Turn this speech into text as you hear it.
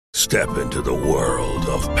Step into the world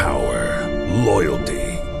of power, loyalty,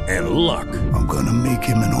 and luck. I'm gonna make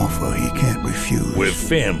him an offer he can't refuse. With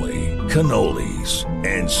family, cannolis,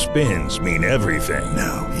 and spins mean everything.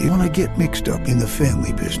 Now, you wanna get mixed up in the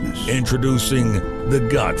family business. Introducing The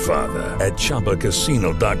Godfather at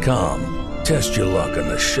ChumbaCasino.com. Test your luck in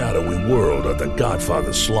the shadowy world of The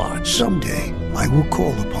Godfather slot. Someday, I will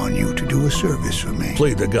call upon you to do a service for me.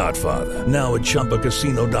 Play The Godfather, now at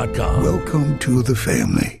ChumbaCasino.com. Welcome to the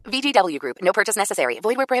family. VGW Group. No purchase necessary.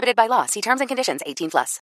 Void where prohibited by law. See terms and conditions.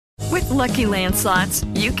 18+. With Lucky Land Slots,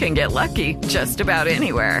 you can get lucky just about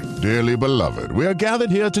anywhere. Dearly beloved, we are gathered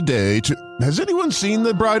here today to... Has anyone seen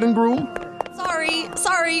the bride and groom?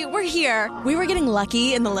 Sorry, we're here. We were getting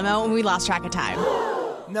lucky in the limo and we lost track of time.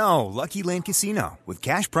 No, Lucky Land Casino, with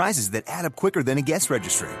cash prizes that add up quicker than a guest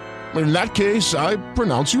registry. In that case, I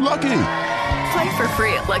pronounce you lucky. Play for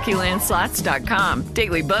free at LuckyLandSlots.com.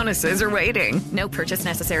 Daily bonuses are waiting. No purchase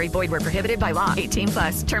necessary. Void where prohibited by law.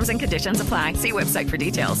 18+. Terms and conditions apply. See website for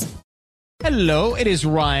details. Hello, it is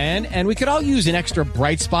Ryan, and we could all use an extra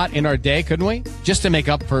bright spot in our day, couldn't we? Just to make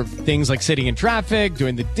up for things like sitting in traffic,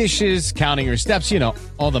 doing the dishes, counting your steps, you know,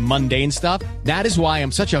 all the mundane stuff. That is why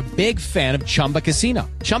I'm such a big fan of Chumba Casino.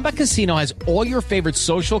 Chumba Casino has all your favorite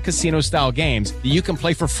social casino-style games that you can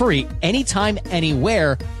play for free anytime,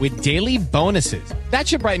 anywhere with daily bonuses. That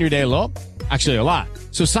should brighten your day a little. Actually, a lot.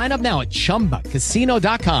 So sign up now at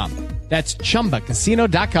ChumbaCasino.com. That's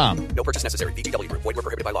ChumbaCasino.com. No purchase necessary. VGW Group. Void where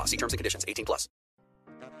prohibited by law. See terms and conditions. 18+.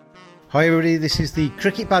 Hi everybody, this is the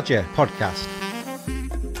Cricket Badger podcast.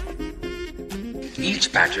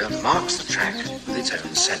 Each badger marks the track with its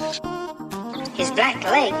own scent. His black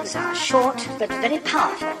legs are short but very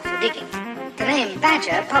powerful for digging. The name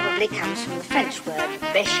badger probably comes from the French word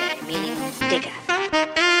bêcher, meaning digger.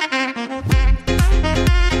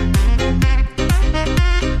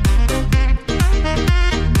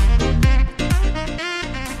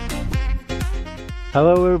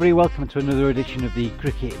 Hello everybody, welcome to another edition of the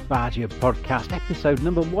Cricket Badger podcast, episode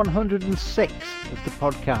number 106 of the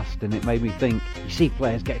podcast. And it made me think, you see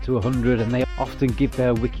players get to 100 and they often give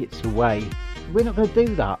their wickets away. We're not going to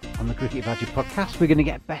do that on the Cricket Badger podcast. We're going to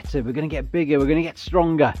get better, we're going to get bigger, we're going to get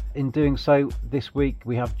stronger. In doing so, this week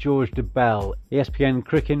we have George Dobell, ESPN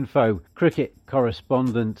Cricinfo cricket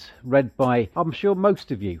correspondent, read by, I'm sure,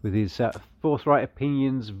 most of you, with his forthright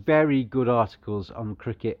opinions, very good articles on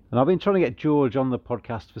cricket. And I've been trying to get George on the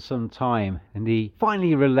podcast for some time, and he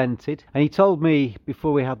finally relented. And he told me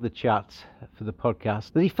before we had the chat for the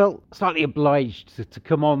podcast that he felt slightly obliged to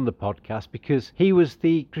come on the podcast because he was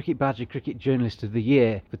the Cricket Badger Cricket Journalist of the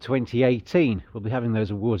Year for 2018. We'll be having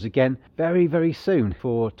those awards again very, very soon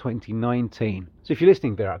for 2019. So if you're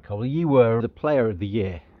listening, Virat Kohli, you were the Player of the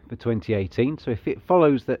Year for 2018. So if it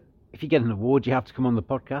follows that if you get an award, you have to come on the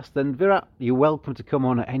podcast, then Virat, you're welcome to come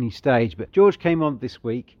on at any stage. But George came on this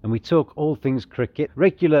week and we talk all things cricket.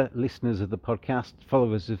 Regular listeners of the podcast,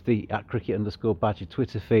 followers of the @cricket_badger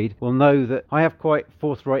Twitter feed, will know that I have quite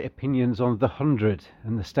forthright opinions on the 100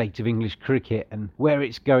 and the state of English cricket and where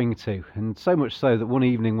it's going to. And so much so that one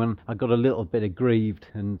evening when I got a little bit aggrieved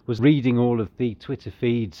and was reading all of the Twitter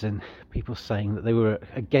feeds and people saying that they were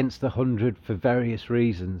against the 100 for various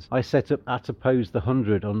reasons, I set up @oppose the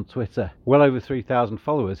 100 on Twitter. Well over 3,000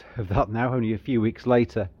 followers of that now, only a few weeks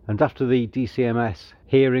later. And after the DCMS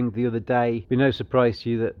hearing the other day, be no surprise to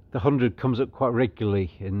you that the 100 comes up quite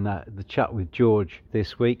regularly in the chat with George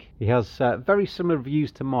this week. He has very similar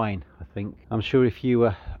views to mine, I think. I'm sure if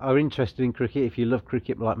you are interested in cricket, if you love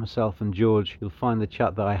cricket like myself and George, you'll find the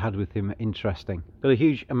chat that I had with him interesting. Got a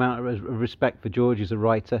huge amount of respect for George as a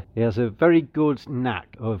writer. He has a very good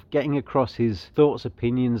knack of getting across his thoughts,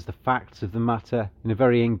 opinions, the facts of the matter in a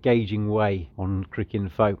very engaging way on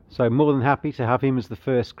Cricinfo. So more than happy to have him as the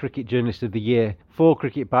first Cricket Journalist of the Year for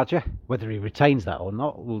Cricket Badger. Whether he retains that or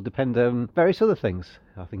not will depend on various other things.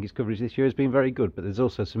 I think his coverage this year has been very good, but there's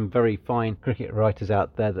also some very fine cricket writers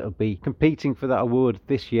out there that will be competing for that award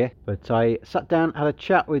this year. But I sat down, had a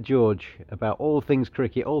chat with George about all things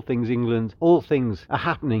cricket, all things England, all things are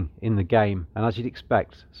happening in the game. And as you'd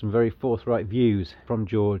expect, some very forthright views from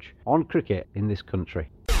George on cricket in this country.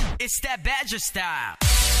 It's that Badger style.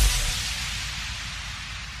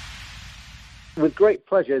 With great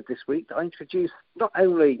pleasure this week, I introduce not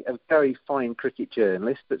only a very fine cricket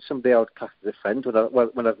journalist, but somebody I would class as a friend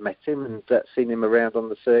when I've met him and seen him around on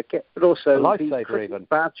the circuit, but also the Cricket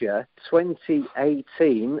Badger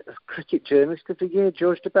 2018 Cricket Journalist of the Year.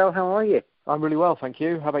 George Dobell, how are you? I'm really well, thank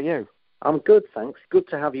you. How about you? I'm good, thanks. Good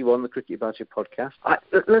to have you on the Cricket Badger podcast.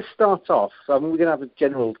 Let's start off. We're going to have a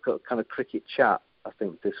general kind of cricket chat, I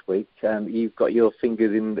think, this week. You've got your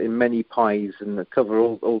fingers in many pies and cover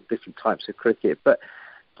all different types of cricket. But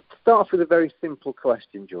start off with a very simple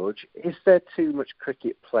question, George. Is there too much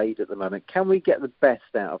cricket played at the moment? Can we get the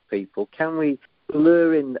best out of people? Can we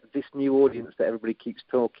lure in this new audience that everybody keeps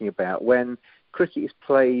talking about when cricket is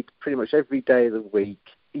played pretty much every day of the week,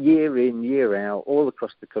 year in, year out, all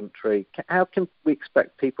across the country? How can we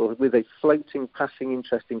expect people with a floating, passing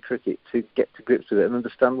interest in cricket to get to grips with it and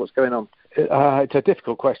understand what's going on? It's a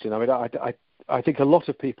difficult question. I mean, I think a lot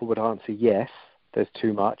of people would answer yes, there's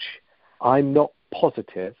too much. I'm not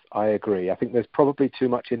positive I agree. I think there's probably too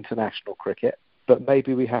much international cricket, but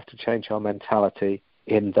maybe we have to change our mentality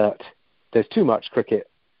in that there's too much cricket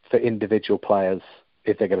for individual players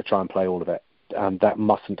if they're going to try and play all of it. And that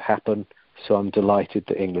mustn't happen. So I'm delighted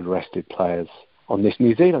that England rested players on this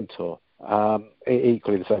New Zealand tour.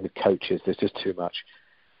 Equally the same with coaches. There's just too much.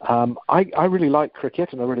 I really like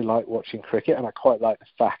cricket and I really like watching cricket, and I quite like the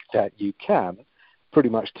fact that you can pretty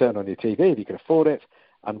much turn on your TV if you can afford it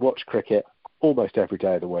and watch cricket almost every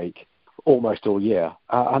day of the week, almost all year.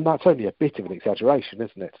 And that's only a bit of an exaggeration,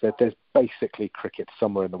 isn't it? There's basically cricket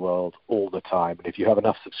somewhere in the world all the time, and if you have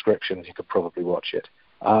enough subscriptions, you could probably watch it.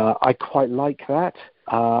 I quite like that.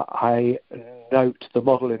 I note the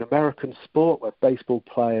model in American sport where baseball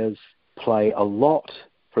players play a lot,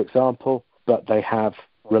 for example, but they have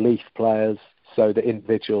relief players, so the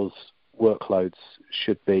individuals' workloads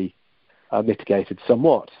should be mitigated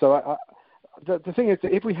somewhat. So the thing is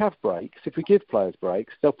that if we have breaks, if we give players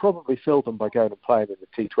breaks, they'll probably fill them by going and playing in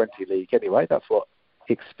the T20 league anyway. That's what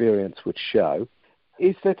experience would show.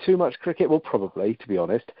 Is there too much cricket? Well, probably, to be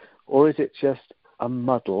honest. Or is it just a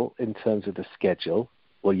muddle in terms of the schedule?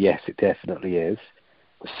 Well, yes, it definitely is.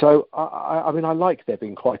 So, I mean, I like there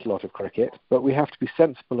being quite a lot of cricket, but we have to be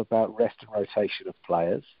sensible about rest and rotation of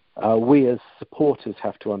players. We as supporters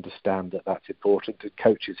have to understand that that's important, and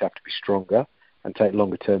coaches have to be stronger and take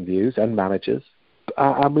longer-term views, and managers.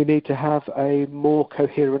 And we need to have a more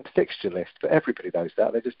coherent fixture list. But everybody knows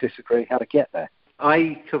that. They just disagree how to get there.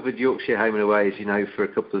 I covered Yorkshire home and away, as you know, for a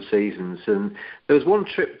couple of seasons, and there was one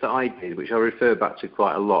trip that I did, which I refer back to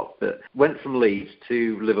quite a lot, that went from Leeds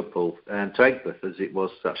to Liverpool, and to Aigburth, as it was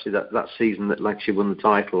actually that season that Lancashire won the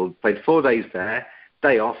title. Played 4 days there,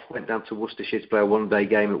 day off, went down to Worcestershire to play a one-day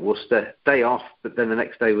game at Worcester, day off, but then the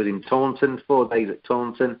next day was in Taunton, 4 days at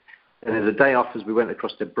Taunton, and then the day off as we went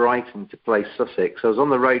across to Brighton to play Sussex. So I was on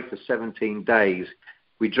the road for 17 days.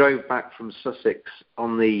 We drove back from Sussex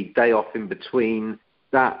on the day off in between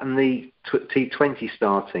that and the T20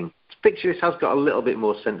 starting. Picture this has got a little bit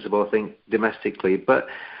more sensible, I think, domestically, but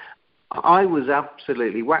I was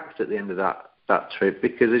absolutely whacked at the end of that trip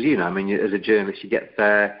because, as you know, I mean, as a journalist, you get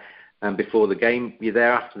there and before the game, you're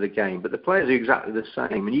there after the game, but the players are exactly the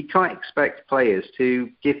same, and you can't expect players to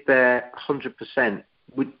give their 100%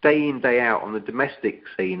 with day in, day out on the domestic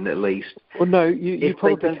scene, at least. Well, no, you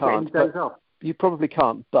probably can't. You probably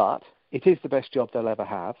can't, but it is the best job they'll ever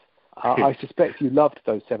have. I suspect you loved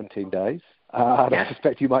those 17 days. And I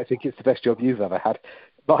suspect you might think it's the best job you've ever had.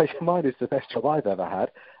 Mine is the best job I've ever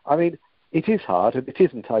had. I mean, it is hard and it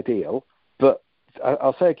isn't ideal, but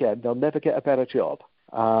I'll say again, they'll never get a better job.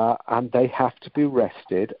 And they have to be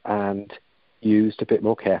rested and used a bit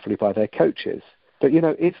more carefully by their coaches. But, you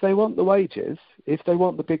know, if they want the wages, if they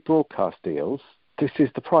want the big broadcast deals, this is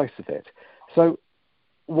the price of it. So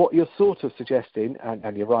what you're sort of suggesting,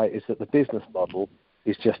 and you're right, is that the business model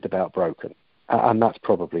is just about broken. And that's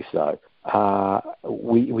probably so.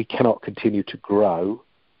 We cannot continue to grow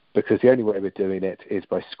because the only way we're doing it is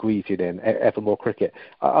by squeezing in ever more cricket.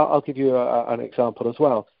 I'll give you an example as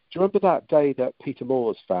well. Do you remember that day that Peter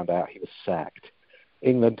Moores found out he was sacked?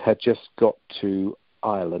 England had just got to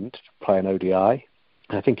Ireland to play an ODI.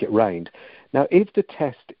 I think it rained. Now, if the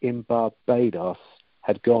test in Barbados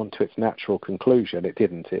had gone to its natural conclusion, it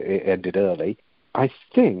didn't, it ended early, I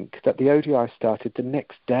think that the ODI started the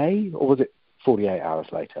next day, or was it 48 hours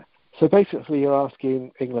later? So basically you're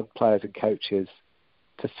asking England players and coaches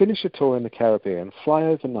to finish a tour in the Caribbean, fly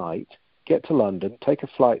overnight, get to London, take a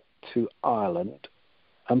flight to Ireland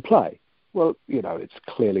and play. Well, you know, it's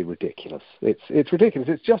clearly ridiculous. It's ridiculous.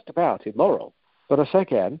 It's just about immoral. But I say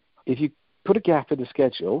again, if you put a gap in the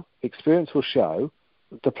schedule, experience will show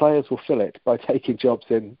the players will fill it by taking jobs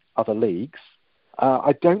in other leagues.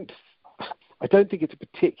 I don't think it's a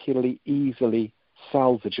particularly easily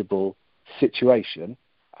salvageable situation.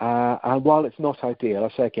 And while it's not ideal,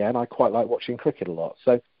 I say again, I quite like watching cricket a lot.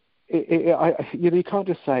 So you can't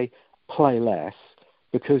just say play less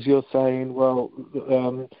because you're saying, well,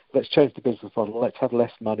 let's change the business model. Let's have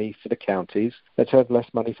less money for the counties. Let's have less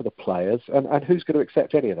money for the players. And who's going to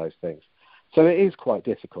accept any of those things? So it is quite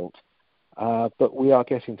difficult. But we are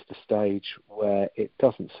getting to the stage where it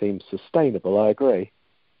doesn't seem sustainable, I agree.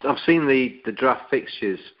 I've seen the draft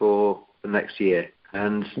fixtures for the next year,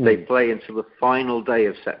 and they play until the final day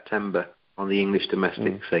of September on the English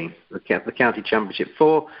domestic scene. The county championship,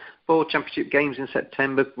 four championship games in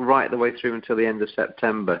September, right the way through until the end of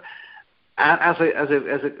September. As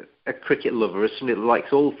a cricket lover, as somebody that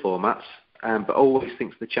likes all formats, but always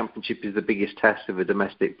thinks the championship is the biggest test of a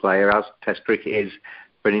domestic player, as Test cricket is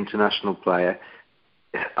for an international player.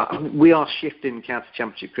 We are shifting county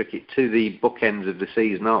championship cricket to the bookends of the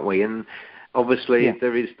season, aren't we? And obviously,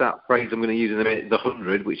 there is that phrase I'm going to use in a minute, the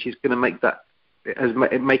 100, which is going to make that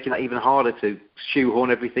making that even harder to shoehorn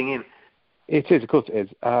everything in. It is, of course, it is.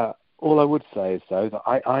 All I would say is though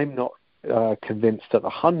that I'm not convinced that the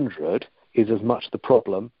 100 is as much the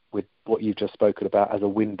problem with what you've just spoken about as a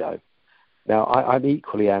window. Now, I'm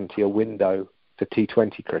equally anti a window to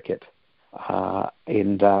T20 cricket.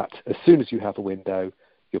 In that, as soon as you have a window,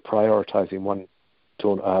 you're prioritising one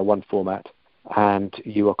format, and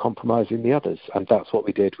you are compromising the others. And that's what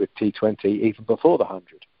we did with T20 even before the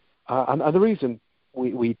 100. And the reason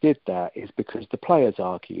we did that is because the players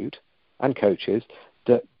argued, and coaches,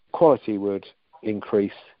 that quality would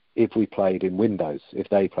increase if we played in windows, if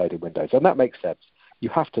they played in windows. And that makes sense. You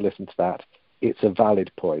have to listen to that. It's a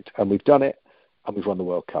valid point. And we've done it, and we've won the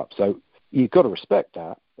World Cup. So you've got to respect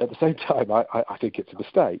that. At the same time, I think it's a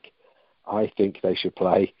mistake. I think they should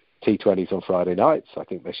play T20s on Friday nights. I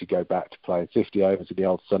think they should go back to playing 50 overs in the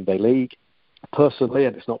old Sunday League. Personally,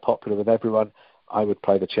 and it's not popular with everyone, I would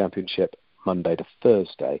play the Championship Monday to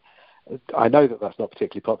Thursday. I know that that's not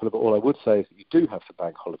particularly popular, but all I would say is that you do have some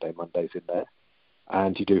bank holiday Mondays in there,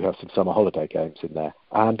 and you do have some summer holiday games in there.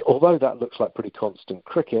 And although that looks like pretty constant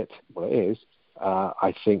cricket, well, it is,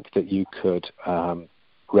 I think that you could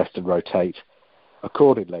rest and rotate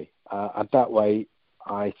accordingly. And that way,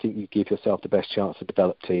 I think you give yourself the best chance to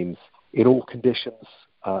develop teams in all conditions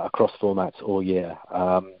across formats all year.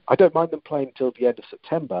 I don't mind them playing until the end of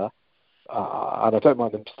September, and I don't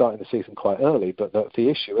mind them starting the season quite early, but the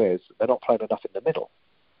issue is they're not playing enough in the middle,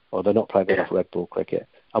 or they're not playing enough red ball cricket.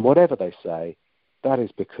 And whatever they say, that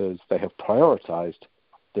is because they have prioritised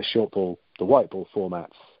the short ball, the white ball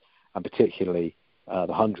formats, and particularly the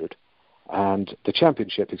 100. And the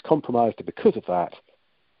Championship is compromised, and because of that,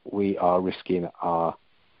 we are risking our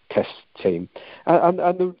Test team. And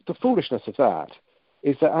the foolishness of that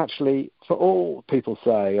is that actually, for all people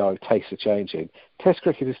say, oh, tastes are changing, Test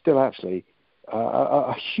cricket is still actually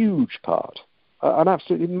a huge part, an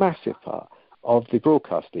absolutely massive part of the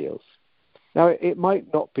broadcast deals. Now, it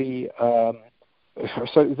might not be...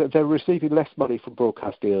 so they're receiving less money from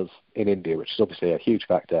broadcast deals in India, which is obviously a huge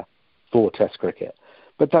factor for Test cricket.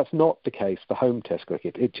 But that's not the case for home Test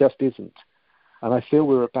cricket. It just isn't. And I feel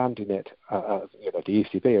we're abandoning it. The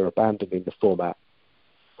ECB are abandoning the format.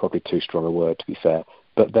 Probably too strong a word, to be fair.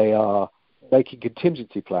 But they are making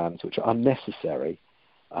contingency plans which are unnecessary.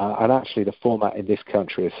 And actually, the format in this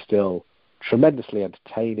country is still tremendously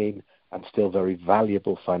entertaining and still very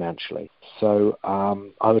valuable financially. So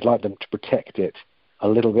I would like them to protect it a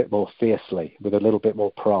little bit more fiercely, with a little bit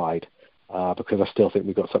more pride, because I still think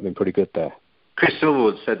we've got something pretty good there. Chris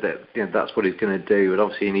Silverwood said that that's what he's going to do, and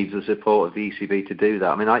obviously he needs the support of the ECB to do that.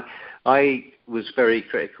 I mean, I was very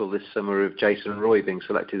critical this summer of Jason Roy being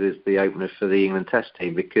selected as the opener for the England Test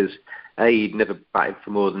team because he'd never batted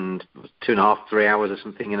for more than 2.5, 3 hours or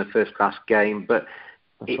something in a first-class game. But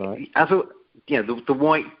as the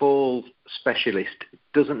white ball specialist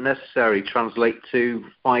doesn't necessarily translate to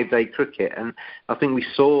 5-day cricket, and I think we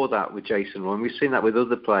saw that with Jason Roy, and we've seen that with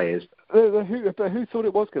other players. Who thought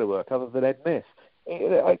it was going to work other than Ed Myth?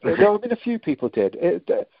 I mean, a few people did,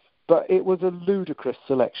 but it was a ludicrous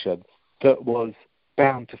selection that was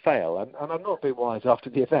bound to fail, and I'm not being wise after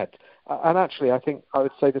the event. And actually, I think I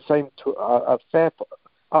would say the same to up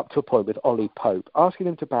to a point with Ollie Pope. Asking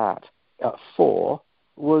him to bat at 4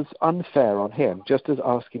 was unfair on him, just as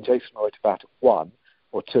asking Jason Roy to bat at 1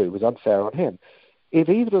 or 2 was unfair on him. If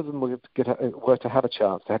either of them were to have a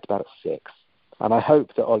chance, they had to bat at 6. And I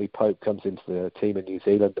hope that Ollie Pope comes into the team in New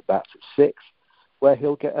Zealand and bats at 6, where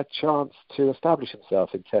he'll get a chance to establish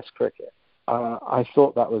himself in Test cricket. I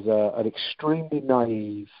thought that was an extremely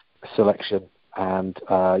naive selection and,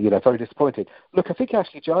 very disappointing. Look, I think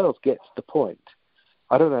Ashley Giles gets the point.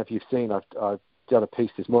 I don't know if you've seen, I've done a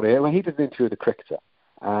piece this morning. Well, he did an interview with a cricketer,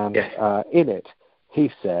 and in it,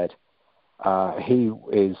 he said he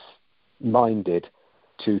is minded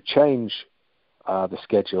to change the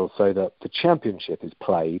schedule so that the Championship is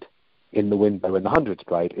played in the window when the 100's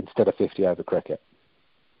played instead of 50-over cricket.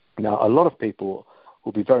 Now, a lot of people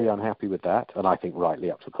will be very unhappy with that, and I think rightly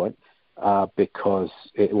up to the point, because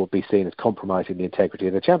it will be seen as compromising the integrity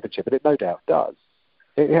of the Championship, and it no doubt does.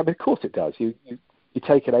 Of course it does. you're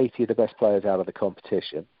taking 80 of the best players out of the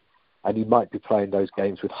competition, and you might be playing those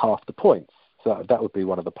games with half the points. So that would be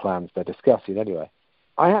one of the plans they're discussing anyway.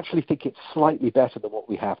 I actually think it's slightly better than what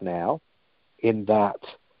we have now, in that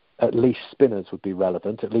at least spinners would be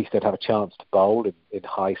relevant. At least they'd have a chance to bowl in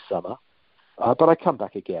high summer. But I come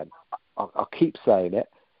back again. I'll keep saying it.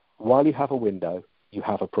 While you have a window, you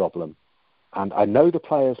have a problem. And I know the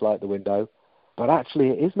players like the window, but actually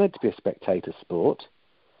it is meant to be a spectator sport,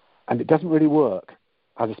 and it doesn't really work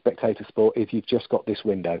as a spectator sport if you've just got this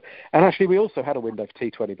window. And actually we also had a window for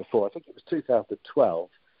T20 before. I think it was 2012.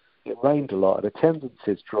 It rained a lot and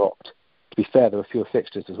attendances dropped. To be fair, there were fewer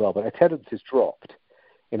fixtures as well, but attendances dropped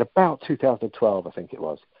in about 2012, I think it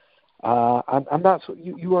was. And that's what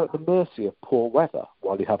you are at the mercy of poor weather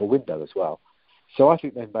while you have a window as well. So I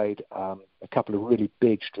think they've made a couple of really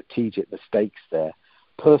big strategic mistakes there.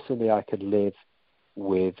 Personally, I could live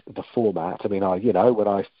with the format. I mean, when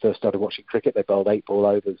I first started watching cricket, they bowled 8 ball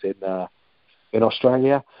overs in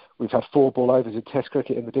Australia. We've had 4 ball overs in Test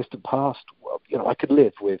cricket in the distant past. Well, I could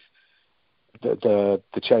live with the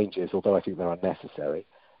changes, although I think they're unnecessary.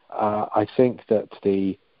 I think that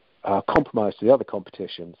the compromise to the other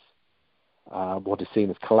competitions, what is seen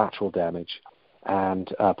as collateral damage,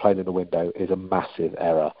 and playing in the window is a massive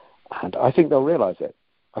error. And I think they'll realise it.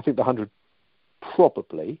 I think the 100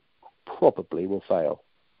 probably will fail.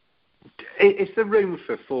 Is there room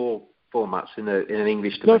for 4 formats in an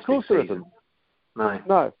English domestic No, of course there season? isn't.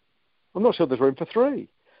 No. I'm not sure there's room for 3.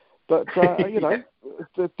 But, bearing in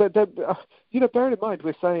mind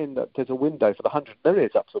we're saying that there's a window for the 100. There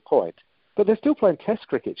is up to a point. But they're still playing Test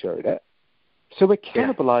cricket during it. So we're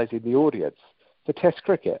cannibalising the audience for Test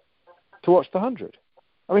cricket to watch the 100.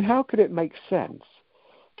 I mean, how could it make sense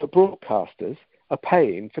that broadcasters are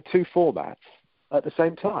paying for 2 formats at the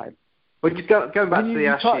same time? Well, going back to the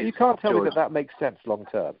Ashes, you can't tell me that makes sense long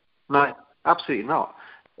term. No, absolutely not.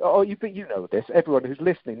 But you know this. Everyone who's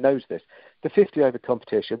listening knows this. The 50-over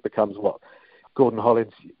competition becomes what Gordon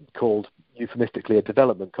Hollins called euphemistically a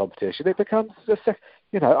development competition. It becomes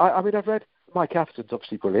I've read Mike Atherton's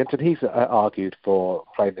obviously brilliant, and he's argued for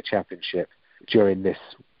playing the championship during this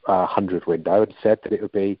 100 window and said that it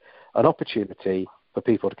would be an opportunity for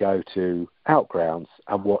people to go to outgrounds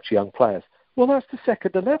and watch young players. Well, that's the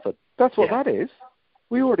second 11. That's what that is.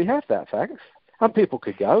 We already have that, thanks. And people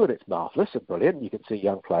could go, and it's marvellous and brilliant. You can see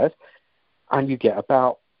young players, and you get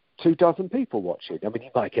about 24 people watching. I mean, you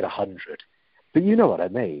might get 100, but you know what I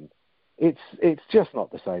mean. It's just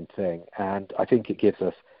not the same thing, and I think it gives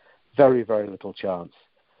us very, very little chance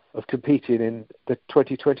of competing in the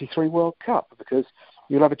 2023 World Cup, because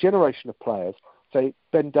you'll have a generation of players, say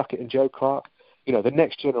Ben Duckett and Joe Clark, the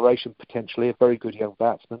next generation potentially of very good young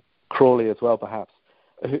batsmen, Crawley as well perhaps,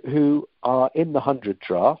 who are in the 100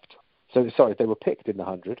 draft. They were picked in the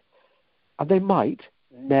 100, and they might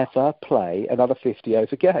never play another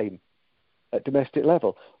 50-over game at domestic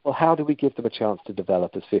level. Well, how do we give them a chance to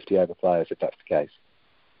develop as 50-over players if that's the case?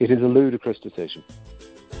 It is a ludicrous decision.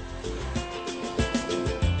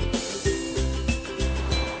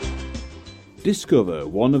 Discover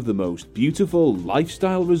one of the most beautiful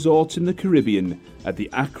lifestyle resorts in the Caribbean at the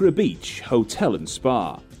Accra Beach Hotel and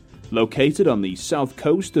Spa. Located on the south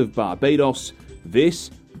coast of Barbados,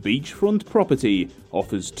 this beachfront property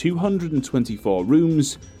offers 224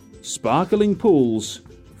 rooms, sparkling pools,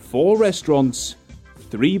 4 restaurants,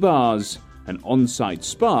 3 bars, an on-site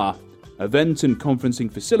spa, event and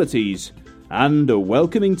conferencing facilities, and a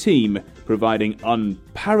welcoming team providing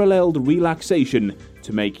unparalleled relaxation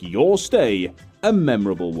to make your stay a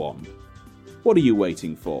memorable one. What are you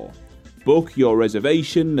waiting for? Book your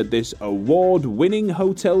reservation at this award-winning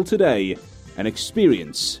hotel today and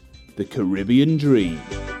experience the Caribbean dream.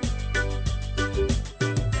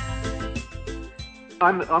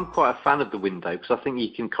 I'm quite a fan of the window because I think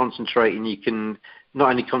you can concentrate, and you can not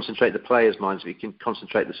only concentrate the players' minds, but you can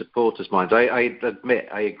concentrate the supporters' minds. I admit,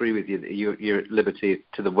 I agree with you that you're at liberty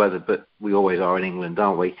to the weather, but we always are in England,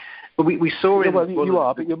 aren't we? But we saw in... Well, you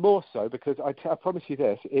are, but you're more so, because I promise you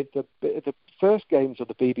this, if the first games of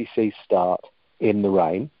the BBC start in the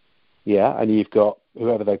rain, and you've got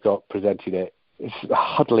whoever they've got presenting it is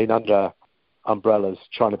huddling under umbrellas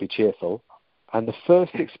trying to be cheerful, and the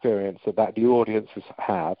first experience that the audiences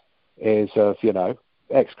have is of,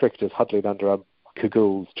 ex-cricketers huddling under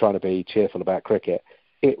cagoules trying to be cheerful about cricket,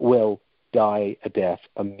 it will die a death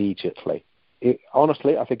immediately.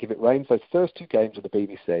 Honestly, I think if it rains those first 2 games of the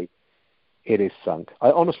BBC, it is sunk.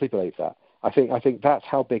 I honestly believe that. I think that's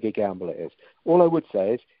how big a gamble it is. All I would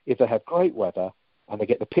say is, if they have great weather and they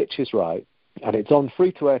get the pitches right, and it's on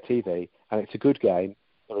free-to-air TV, and it's a good game,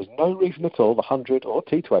 there is no reason at all, the 100 or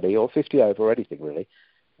T20 or 50 over or anything really,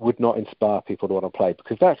 would not inspire people to want to play,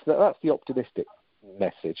 because that's the optimistic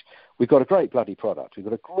message. We've got a great bloody product. We've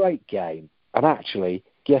got a great game, and actually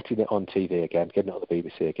getting it on TV again, getting it on the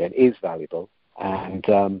BBC again is valuable. And,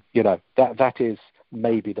 that is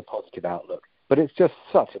maybe the positive outlook. But it's just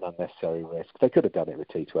such an unnecessary risk. They could have done it with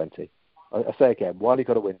T20. I say again, while you've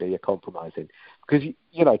got a window, you're compromising. Because,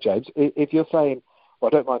 James, if you're saying, well,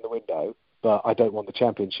 I don't mind the window, but I don't want the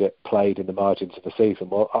championship played in the margins of the season,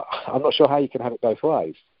 well, I'm not sure how you can have it both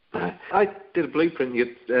ways. I did a blueprint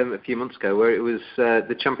a few months ago where it was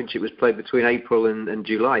the championship was played between April and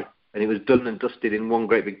July, and it was done and dusted in one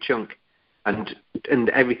great big chunk, and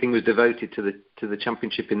everything was devoted to the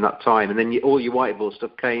championship in that time, and then all your white ball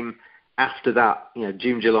stuff came after that.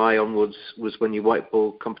 June, July onwards was when your white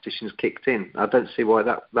ball competitions kicked in. I don't see why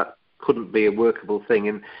that couldn't be a workable thing,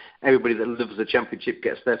 and everybody that loves the championship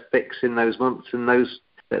gets their fix in those months and knows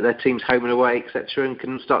that their team's home and away, etc., and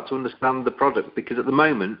can start to understand the product. Because at the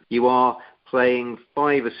moment, you are playing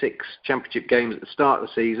 5 or 6 championship games at the start of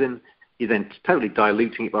the season. You're then totally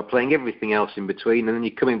diluting it by playing everything else in between, and then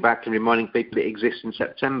you're coming back and reminding people it exists in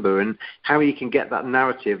September. And how you can get that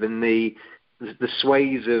narrative and the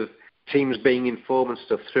sways of teams being informed and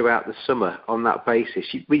stuff throughout the summer on that basis,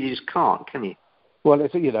 you just can't, can you? Well,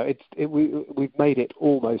 we've made it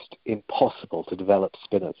almost impossible to develop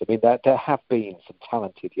spinners. I mean, there have been some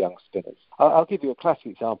talented young spinners. I'll give you a classic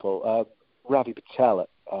example. Ravi Patel at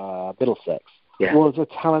Middlesex was a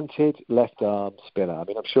talented left-arm spinner. I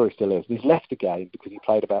mean, I'm sure he still is. He's left the game because he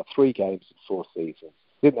played about 3 games in 4 seasons.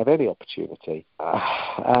 Didn't have any opportunity.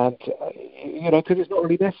 Because it's not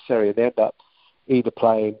really necessary. And they end up either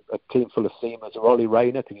playing a team full of seamers or Ollie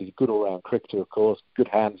Rayner, because he's a good all-round cricketer, of course, good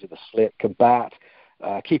hands in the slip, can bat,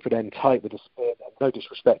 keep it end tight with a spin, and no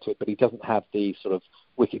disrespect to it, but he doesn't have the sort of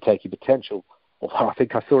wicket-taking potential. Although I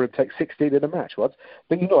think I saw him take 16 in a match once.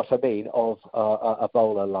 But you know what I mean, of a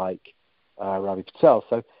bowler like Ravi Patel.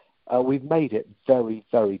 So we've made it very,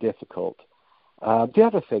 very difficult. The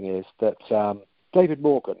other thing is that David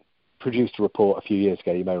Morgan produced a report a few years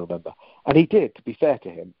ago, you may remember, and he did, to be fair to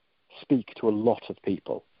him, speak to a lot of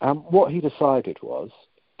people. And what he decided was,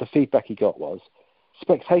 the feedback he got was,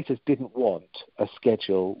 spectators didn't want a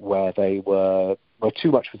schedule where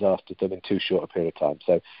too much was asked of them in too short a period of time.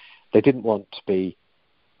 So they didn't want to be,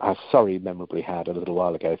 as Surrey memorably had a little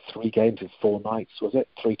while ago, 3 games in 4 nights, was it?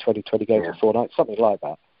 3 20 games in 4 nights, something like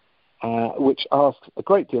that, which asked a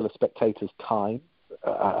great deal of spectators' time,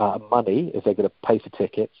 money, if they're going to pay for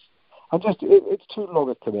tickets. And just, it's too long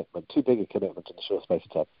a commitment, too big a commitment in a short space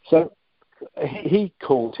of time. So he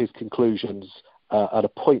called his conclusions an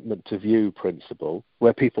appointment to view principle,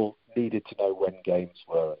 where people needed to know when games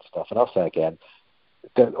were and stuff. And I'll say again,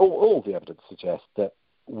 that all the evidence suggests that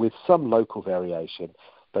with some local variation,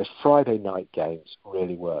 those Friday night games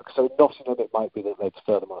really work. So at Nottingham, it might be that they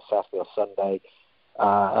prefer them on a Saturday or Sunday.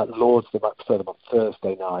 At Lords, they might prefer them on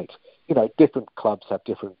Thursday night. Different clubs have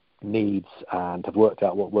different needs and have worked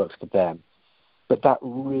out what works for them. But that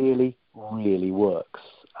really, really works.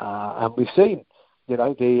 And we've seen,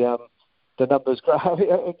 the numbers grow.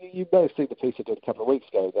 You may have seen the piece I did a couple of weeks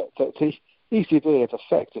ago that the ECB have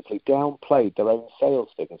effectively downplayed their own sales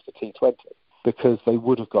figures for T20 because they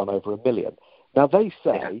would have gone over 1 million. Now, they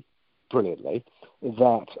say, brilliantly,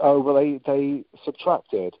 that, they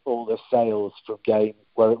subtracted all the sales from game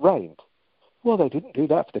where it rained. Well, they didn't do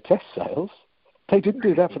that for the test sales. They didn't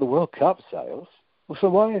do that for the World Cup sales. Well, so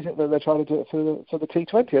why is it that they're trying to do it for the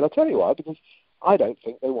T20? And I'll tell you why, because I don't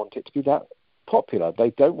think they want it to be that popular.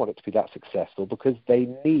 They don't want it to be that successful because they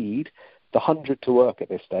need the 100 to work at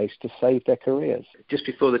this stage to save their careers. Just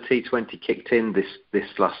before the T20 kicked in this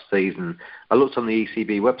last season, I looked on the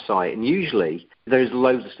ECB website, and usually there's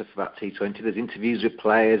loads of stuff about T20. There's interviews with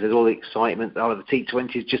players, there's all the excitement. Oh, the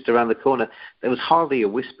T20 is just around the corner. There was hardly a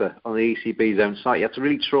whisper on the ECB's own site. You have to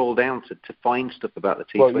really trawl down to find stuff about the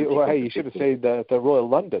T20. You should have seen the Royal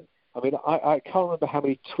London. I mean, I can't remember how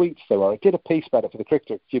many tweets there were. I did a piece about it for the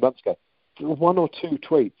Cricketer a few months ago. 1 or 2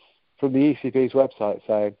 tweets from the ECB's website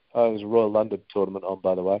saying, there's a Royal London tournament on,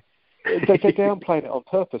 by the way. They downplayed it on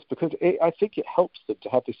purpose because I think it helps them to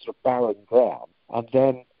have this sort of barren ground. And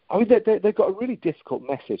then, they've got a really difficult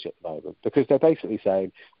message at the moment because they're basically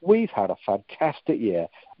saying, we've had a fantastic year,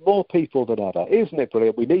 more people than ever. Isn't it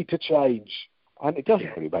brilliant? We need to change. And it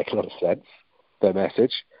doesn't really make a lot of sense, their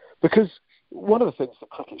message, because one of the things that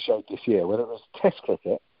cricket showed this year, whether it was Test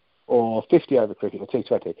cricket or 50-over cricket or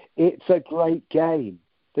T20, it's a great game.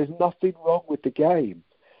 There's nothing wrong with the game.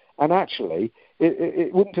 And actually,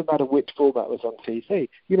 it wouldn't have mattered which format was on TV.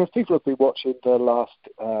 If people have been watching the last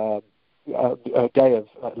day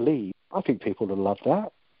of lead, I think people would love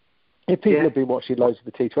that. If people have been watching loads of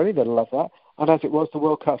the T20, they'd love that. And as it was, the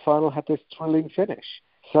World Cup final had this thrilling finish.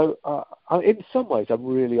 So in some ways, I'm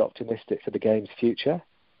really optimistic for the game's future.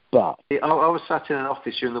 But I was sat in an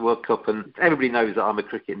office during the World Cup, and everybody knows that I'm a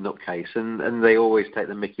cricket nutcase, and they always take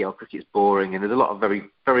the mickey, cricket's boring, and there's a lot of very,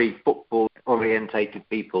 very football-orientated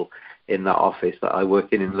people in that office that I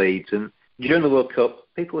work in Leeds. And during the World Cup,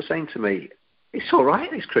 people were saying to me, it's all right,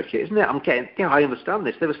 this cricket, isn't it? I understand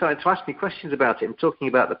this. They were starting to ask me questions about it and talking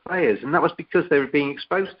about the players, and that was because they were being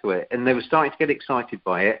exposed to it, and they were starting to get excited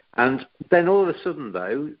by it. And then all of a sudden,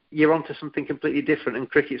 though, you're onto something completely different, and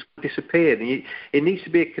cricket's disappeared. And it needs to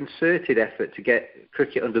be a concerted effort to get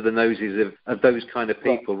cricket under the noses of those kind of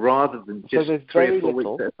people, rather than just 3 or 4 weeks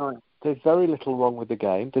at a time. There's very little wrong with the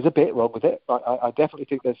game. There's a bit wrong with it. I definitely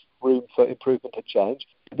think there's room for improvement and change.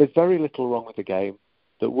 There's very little wrong with the game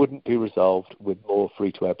that wouldn't be resolved with more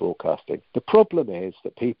free-to-air broadcasting. The problem is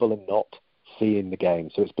that people are not seeing the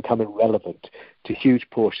game, so it's become irrelevant to huge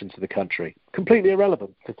portions of the country. Completely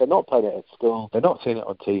irrelevant, because they're not playing it at school, they're not seeing it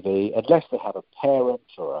on TV, unless they have a parent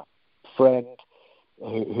or a friend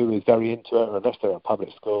who is very into it, or unless they're at public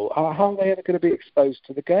school. How are they ever going to be exposed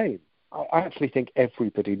to the game? I actually think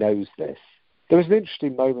everybody knows this. There was an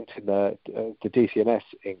interesting moment in the DCMS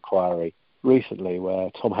inquiry recently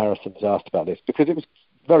where Tom Harrison was asked about this, because it was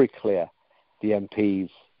very clear the MPs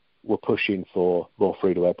were pushing for more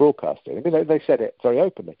free-to-air broadcasting. I mean, they said it very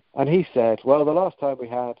openly. And he said, well, the last time we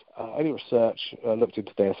had any research looked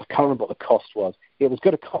into this, I can't remember what the cost was. It was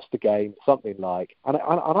going to cost the game something like, and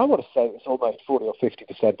I want to say it's almost 40 or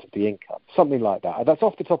 50% of the income, something like that. And that's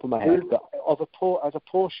off the top of my head, but as a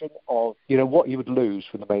portion of what you would lose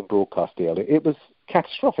from the main broadcast deal, it was a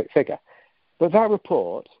catastrophic figure. But that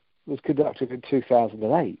report was conducted in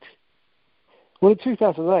 2008. Well, in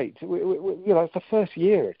 2008, it's the first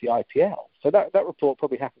year of the IPL. So that report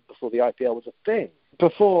probably happened before the IPL was a thing.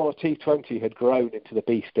 Before T20 had grown into the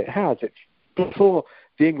beast it has. It's before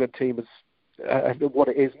the England team was what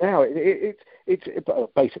it is now.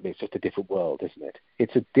 Basically, it's just a different world, isn't it?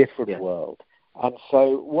 It's a different world. And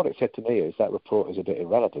so what it said to me is that report is a bit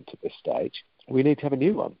irrelevant at this stage. We need to have a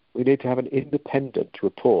new one. We need to have an independent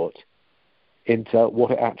report into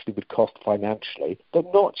what it actually would cost financially, but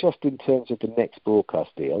not just in terms of the next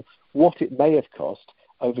broadcast deal, what it may have cost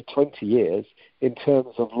over 20 years in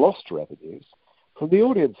terms of lost revenues from the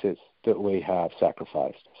audiences that we have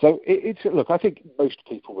sacrificed. So look, I think most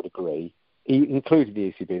people would agree, including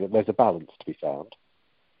the ECB, that there's a balance to be found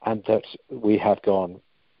and that we have gone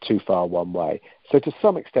too far one way. So to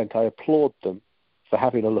some extent, I applaud them for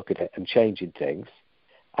having a look at it and changing things.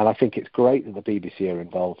 And I think it's great that the BBC are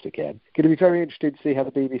involved again. Going to be very interesting to see how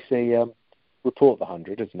the BBC report the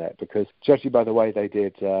 100, isn't it? Because judging by the way they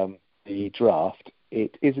did the draft,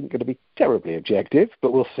 it isn't going to be terribly objective,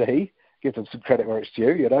 but we'll see. Give them some credit where it's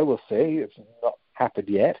due, we'll see. It's not happened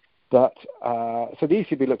yet. But so the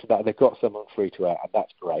ECB looked at that and they've got someone free to air, and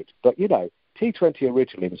that's great. But, T20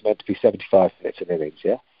 originally was meant to be 75 minutes in innings,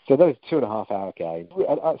 yeah? So those 2.5-hour games.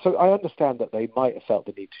 So I understand that they might have felt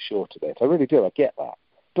the need to shorten it. I really do. I get that.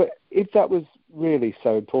 But if that was really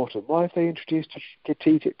so important, why have they introduced a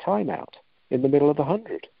strategic timeout in the middle of the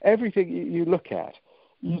 100? Everything you look at,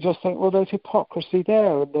 you just think, well, there's hypocrisy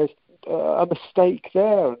there and there's a mistake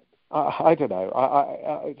there. I don't know.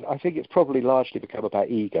 I think it's probably largely become about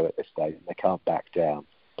ego at this stage and they can't back down.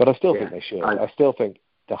 But I still think they should. I still think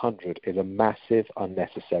the 100 is a massive,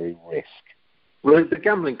 unnecessary risk. Well, they're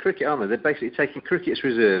gambling cricket, aren't they? They're basically taking cricket's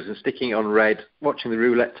reserves and sticking it on red, watching the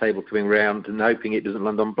roulette table coming round and hoping it doesn't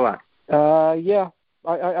land on black. I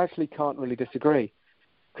actually can't really disagree.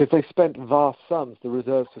 Because they spent vast sums. The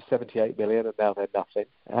reserves were 78 million and now they're nothing.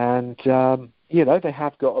 And, they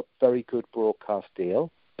have got a very good broadcast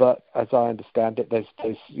deal. But as I understand it,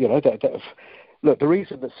 look, the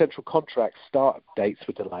reason that central contract start dates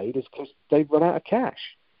were delayed is because they've run out of cash.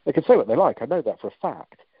 They can say what they like. I know that for a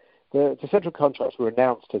fact. The central contracts were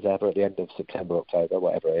announced as ever at the end of September, October,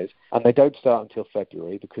 whatever it is, and they don't start until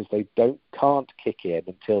February because they can't kick in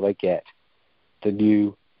until they get the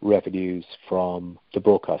new revenues from the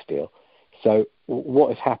broadcast deal. So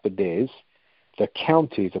what has happened is the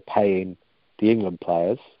counties are paying the England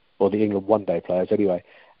players, or the England one-day players anyway,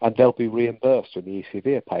 and they'll be reimbursed when the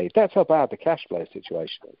ECB are paid. That's how bad the cash flow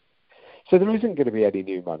situation is. So there isn't going to be any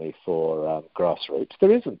new money for grassroots.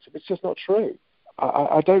 There isn't. It's just not true.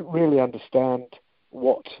 I don't really understand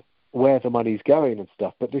where the money's going and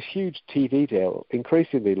stuff, but this huge TV deal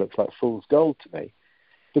increasingly looks like fool's gold to me.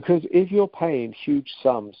 Because if you're paying huge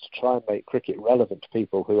sums to try and make cricket relevant to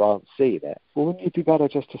people who aren't seeing it, well, wouldn't it be better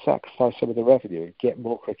just to sacrifice some of the revenue and get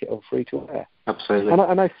more cricket on free-to-air? Absolutely.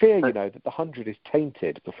 And I fear, that the 100 is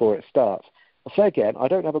tainted before it starts I'll say again, I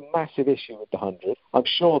don't have a massive issue with the 100. I'm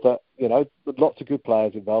sure that, with lots of good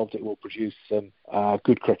players involved, it will produce some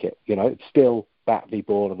good cricket. It's still bat v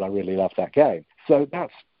ball, and I really love that game. So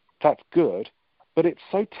that's good, but it's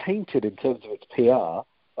so tainted in terms of its PR.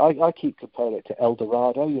 I keep comparing it to El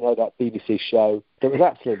Dorado, that BBC show that was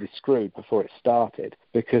absolutely screwed before it started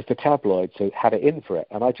because the tabloids had it in for it.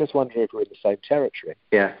 And I just wonder if we're in the same territory.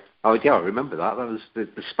 Yeah. Oh, yeah, I remember that. That was the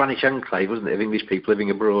Spanish enclave, wasn't it, of English people living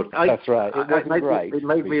abroad? That's right. It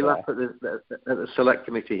made me laugh at the select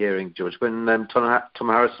committee hearing, George, when Tom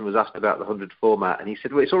Harrison was asked about the 100 format, and he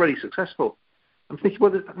said, well, it's already successful. I'm thinking,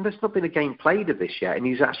 well, there's not been a game played of this yet, and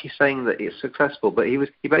he's actually saying that it's successful. But he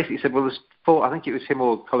basically said, well, there's 4, I think it was him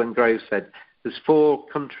or Colin Groves said, there's 4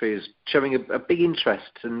 countries showing a big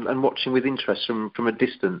interest and watching with interest from a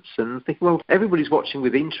distance. And I'm thinking, well, everybody's watching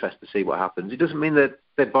with interest to see what happens. It doesn't mean that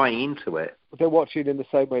they're buying into it. They're watching in the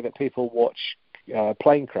same way that people watch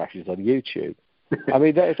plane crashes on YouTube. I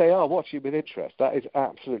mean, they are watching with interest. That is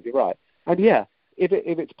absolutely right. And yeah, if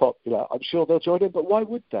it's popular, I'm sure they'll join in. But why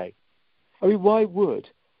would they? I mean, why would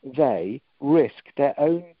they risk their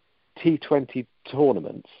own T20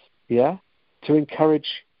 tournaments, to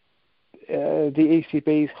encourage the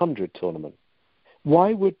ECB's 100 tournament?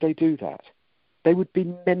 Why would they do that? They would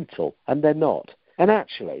be mental, and they're not. And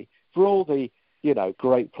actually, for all the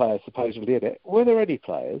great players supposedly in it, were there any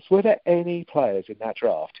players in that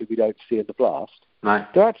draft who we don't see in the Blast? No.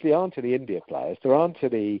 There actually aren't any India players. There are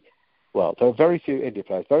very few India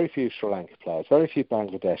players, very few Sri Lanka players, very few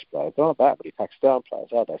Bangladesh players. There aren't that many Pakistan players,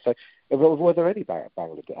 are there? So were there any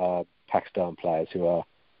Pakistan players who are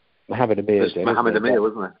Mohamed Amir's in? Mohamed Amir,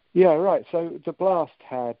 wasn't it? Yeah, right. So the Blast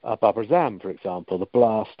had Babar Azam, for example. The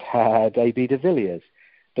Blast had A.B. de Villiers.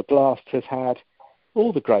 The Blast has had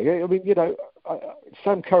all the great... I mean,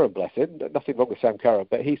 Sam Curran, bless him, nothing wrong with Sam Curran,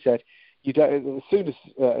 but he said, as soon as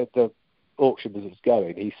the auction was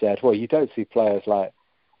going, he said, well, you don't see players like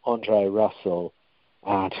Andre Russell,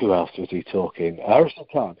 and who else was he talking? Arshad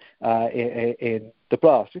Khan in the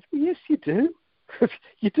Blast. Yes, you do.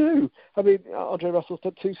 You do. I mean, Andre Russell's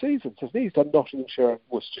done 2 seasons, hasn't he? He's done Nottinghamshire and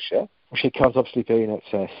Worcestershire. Rashid Khan's obviously been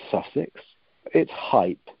at Sussex. It's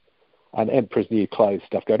hype and Emperor's New Clothes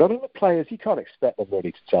stuff going on. And the players, you can't expect them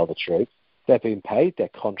really to tell the truth. They're being paid, they're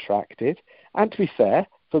contracted, and to be fair,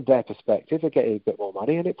 from their perspective, they're getting a bit more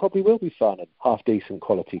money, and it probably will be fun and half-decent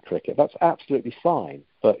quality cricket. That's absolutely fine,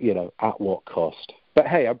 but, at what cost? But,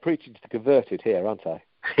 hey, I'm preaching to the converted here, aren't I?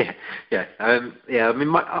 Yeah. I mean,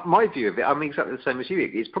 my view of it, I'm exactly the same as you.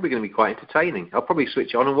 It's probably going to be quite entertaining. I'll probably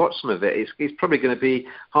switch on and watch some of it. It's probably going to be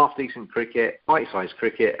half-decent cricket, bite-sized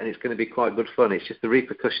cricket, and it's going to be quite good fun. It's just the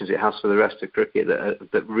repercussions it has for the rest of cricket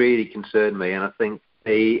that really concern me, and I think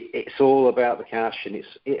it's all about the cash, and it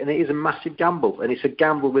is a massive gamble, and it's a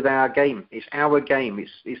gamble with our game. It's our game.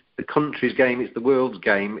 It's the country's game. It's the world's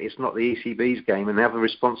game. It's not the ECB's game, and they have a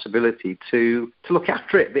responsibility to look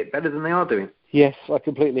after it a bit better than they are doing. Yes, I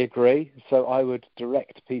completely agree. So I would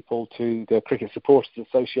direct people to the Cricket Supporters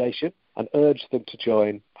Association and urge them to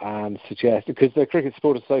join and suggest, because the Cricket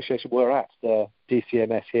Supporters Association were at the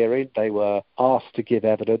DCMS hearing. They were asked to give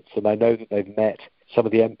evidence, and I know that they've met some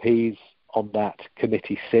of the MPs on that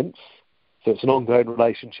committee since. So it's an ongoing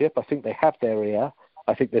relationship. I think they have their ear.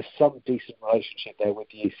 I think there's some decent relationship there with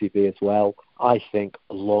the ECB as well. I think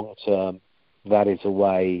long term that is a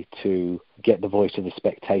way to get the voice of the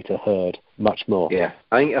spectator heard much more. Yeah,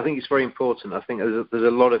 I think it's very important. I think there's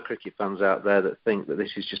a lot of cricket fans out there that think that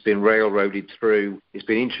this has just been railroaded through. It's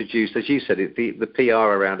been introduced, as you said, the PR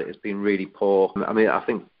around it has been really poor. I mean, I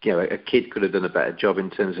think a kid could have done a better job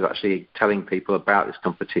in terms of actually telling people about this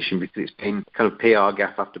competition, because it's been kind of PR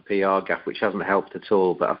gaff after PR gaff, which hasn't helped at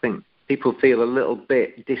all. But I think people feel a little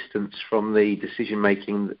bit distanced from the decision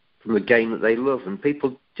making from the game that they love, and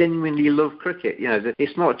people genuinely love cricket.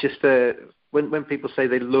 It's not just when people say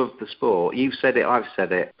they love the sport. You've said it, I've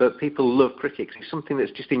said it, but people love cricket because it's something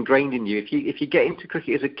that's just ingrained in you. If you get into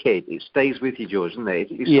cricket as a kid, it stays with you, George, doesn't it?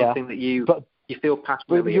 It's something that you feel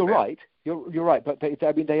passionately about. Right. You're right, but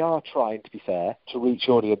they are trying, to be fair, to reach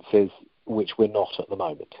audiences which we're not at the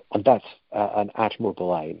moment, and that's an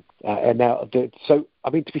admirable aim.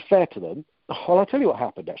 To be fair to them, well, I'll tell you what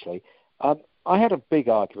happened actually. I had a big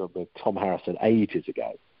argument with Tom Harrison ages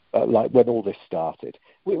ago, like when all this started.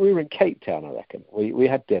 We were in Cape Town, I reckon. We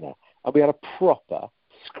had dinner, and we had a proper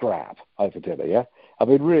scrap over dinner, yeah? I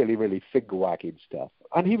mean, really, really finger-wagging stuff.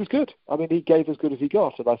 And he was good. I mean, he gave as good as he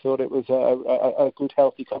got, and I thought it was a good,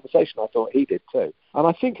 healthy conversation. I thought he did too. And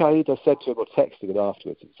I think I either said to him or texted him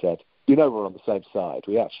afterwards and said, we're on the same side.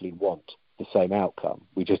 We actually want the same outcome.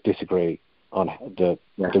 We just disagree on the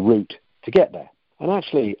route to get there. And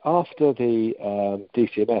actually, after the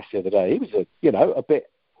DCMS the other day, he was he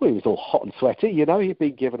was all hot and sweaty. He'd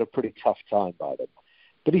been given a pretty tough time by them.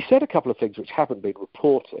 But he said a couple of things which haven't been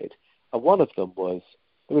reported. And one of them was,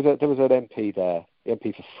 there was an MP there, the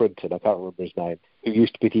MP for Frinton, I can't remember his name, who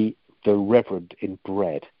used to be the Reverend in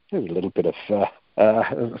Bread. There's a little bit of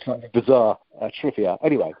bizarre trivia.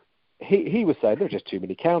 Anyway, he was saying there are just too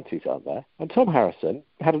many counties, aren't there? And Tom Harrison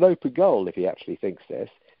had an open goal, if he actually thinks this,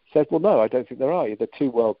 said, well, no, I don't think there are. The 2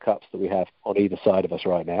 World Cups that we have on either side of us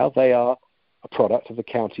right now, they are a product of the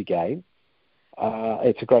county game.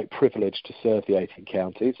 It's a great privilege to serve the 18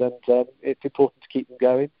 counties, and it's important to keep them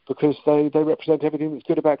going because they represent everything that's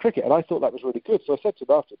good about cricket. And I thought that was really good. So I said to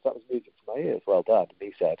him afterwards, that was music to my ears, well done. And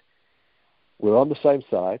he said, we're on the same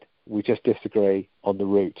side, we just disagree on the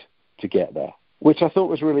route to get there, which I thought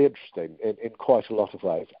was really interesting in quite a lot of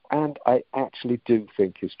ways. And I actually do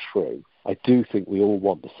think is true. I do think we all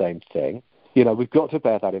want the same thing. We've got to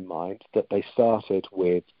bear that in mind, that they started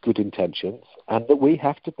with good intentions and that we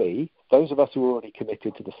have to be, those of us who are already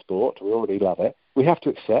committed to the sport, we already love it, we have to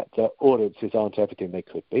accept that audiences aren't everything they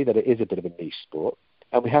could be, that it is a bit of a niche sport,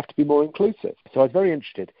 and we have to be more inclusive. So I was very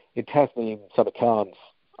interested in Tasneem Summer-Khan's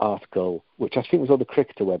article, which I think was on the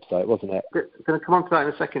Cricketer website, wasn't it? I'm going to come on to that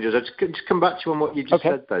in a second, Judge. I'll just come back to you on what you just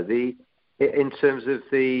said, though. In terms of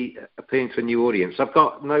the appealing to a new audience, I've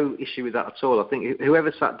got no issue with that at all. I think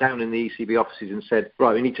whoever sat down in the ECB offices and said,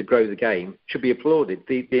 right, we need to grow the game, should be applauded.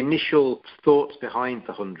 The initial thoughts behind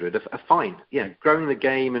the 100 are fine. Growing the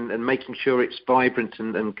game and making sure it's vibrant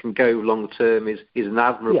and can go long term is an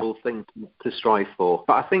admirable thing to strive for.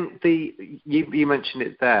 But I think you mentioned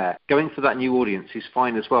it there, going for that new audience is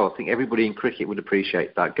fine as well. I think everybody in cricket would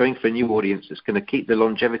appreciate that. Going for a new audience that's going to keep the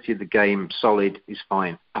longevity of the game solid is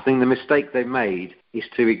fine. I think the mistake they made is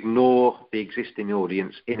to ignore the existing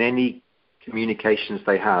audience in any communications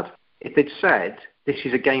they had. If they'd said, this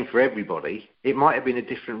is a game for everybody, it might have been a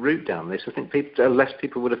different route down this. I think less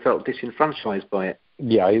people would have felt disenfranchised by it.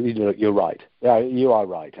 Yeah, you're right. You are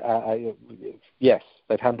right. Yes,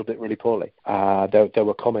 they've handled it really poorly. There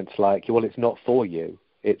were comments like, well, it's not for you,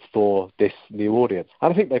 it's for this new audience.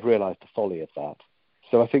 And I think they've realised the folly of that.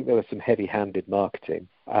 So I think there was some heavy-handed marketing,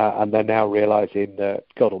 and they're now realising that,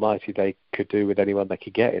 God almighty, they could do with anyone they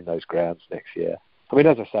could get in those grounds next year. I mean,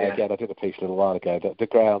 as I say, again, I did a piece a little while ago, that the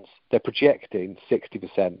grounds, they're projecting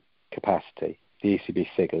 60% capacity, the ECB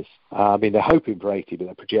figures. I mean, they're hoping for 80, but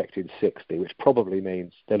they're projecting 60, which probably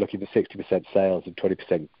means they're looking for 60% sales and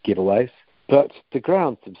 20% giveaways. But the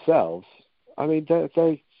grounds themselves, I mean,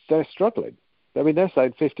 they're struggling. I mean, they're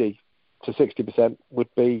saying 50 to 60%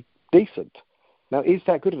 would be decent. Now, is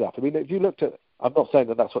that good enough? I mean, if you looked at, I'm not saying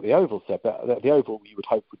that that's what the Oval said, but the Oval you would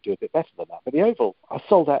hope would do a bit better than that. But the Oval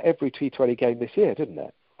sold out every T20 game this year, didn't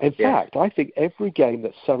it? In fact, I think every game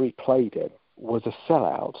that Surrey played in was a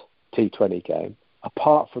sellout T20 game,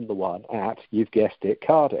 apart from the one at, you've guessed it,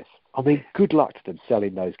 Cardiff. I mean, good luck to them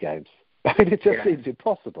selling those games. I mean, it just seems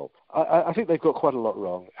impossible. I think they've got quite a lot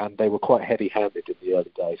wrong, and they were quite heavy-handed in the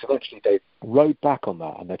early days. And actually, they rode back on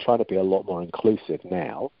that, and they're trying to be a lot more inclusive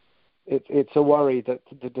now. It's a worry that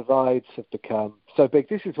the divides have become so big.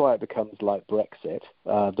 This is why it becomes like Brexit.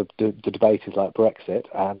 The debate is like Brexit,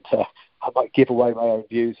 and I might give away my own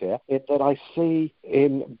views here, in that I see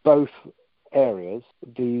in both areas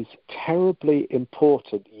these terribly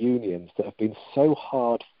important unions that have been so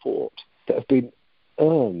hard fought, that have been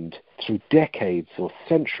earned through decades or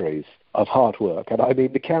centuries of hard work. And I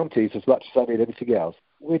mean the counties as much as I mean anything else.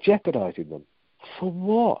 We're jeopardising them. For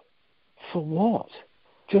what? For what?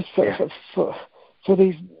 Just for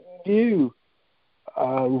these new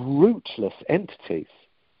rootless entities.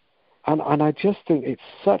 And I just think it's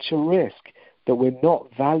such a risk that we're not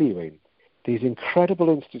valuing these incredible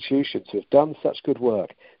institutions who have done such good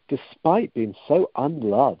work despite being so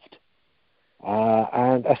unloved.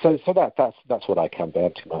 And so that's what I come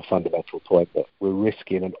down to, my fundamental point, that we're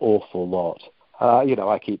risking an awful lot.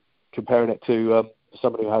 I keep comparing it to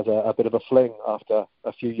somebody who has a bit of a fling after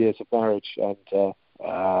a few years of marriage and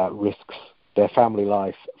risks their family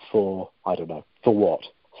life for, I don't know, for what?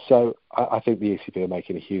 So I think the ECB are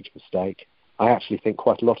making a huge mistake. I actually think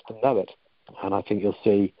quite a lot of them know it. And I think you'll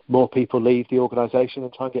see more people leave the organisation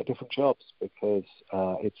and try and get different jobs because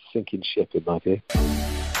it's a sinking ship, in my view.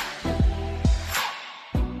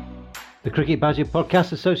 The Cricket Badger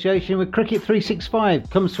Podcast Association with Cricket 365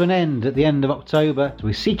 comes to an end at the end of October. So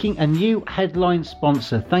we're seeking a new headline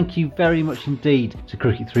sponsor. Thank you very much indeed to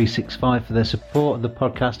Cricket 365 for their support of the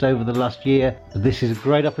podcast over the last year. This is a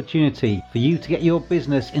great opportunity for you to get your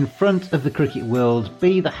business in front of the cricket world.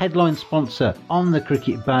 Be the headline sponsor on the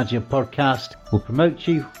Cricket Badger Podcast. We'll promote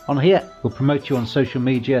you on here, we'll promote you on social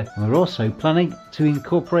media, and we're also planning to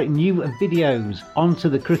incorporate new videos onto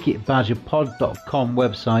the cricketbadgerpod.com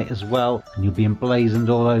website as well, and you'll be emblazoned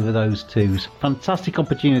all over those too. So fantastic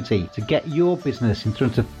opportunity to get your business in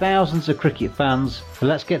front of thousands of cricket fans. So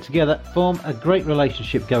let's get together, form a great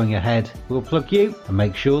relationship going ahead. We'll plug you and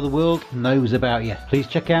make sure the world knows about you. Please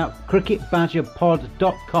check out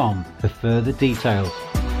cricketbadgerpod.com for further details.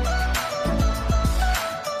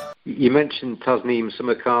 You mentioned Tasneem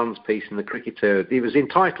Samarkand's piece in The Cricketer. It was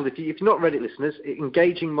entitled, if you've not read it, listeners,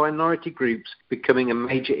 Engaging Minority Groups Becoming a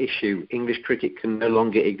Major Issue English Cricket Can No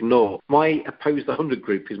Longer Ignore. My Oppose the 100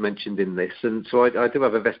 group is mentioned in this, and so I do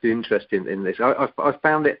have a vested interest in this. I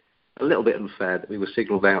found it a little bit unfair that we were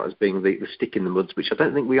signalled out as being the stick in the muds, which I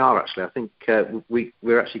don't think we are, actually. I think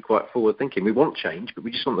we're actually quite forward-thinking. We want change, but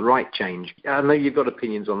we just want the right change. I know you've got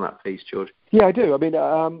opinions on that piece, George. Yeah, I do. I mean,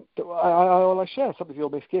 I share some of your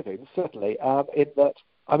misgivings, certainly, in that,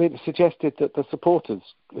 I mean, it suggested that the Supporters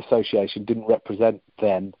Association didn't represent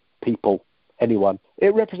them, people, anyone.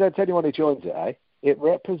 It represents anyone who joins it, eh? It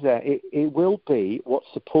will be what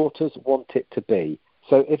supporters want it to be.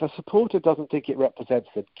 So if a supporter doesn't think it represents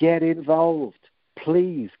them, get involved.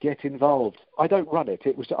 Please get involved. I don't run it.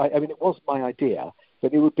 It was my idea,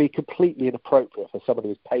 but it would be completely inappropriate for someone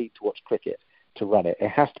who is paid to watch cricket to run it. It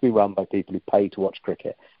has to be run by people who pay to watch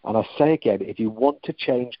cricket. And I say again, if you want to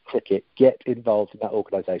change cricket, get involved in that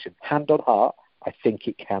organisation. Hand on heart, I think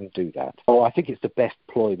it can do that. Oh, I think it's the best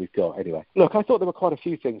ploy we've got anyway. Look, I thought there were quite a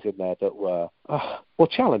few things in there that were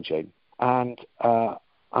challenging. And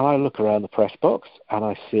I look around the press box and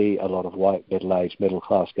I see a lot of white, middle-aged,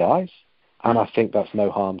 middle-class guys. And I think that's no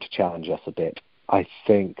harm to challenge us a bit. I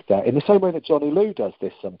think that in the same way that Johnny Liu does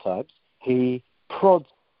this sometimes, he prods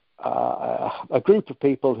a group of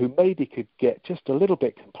people who maybe could get just a little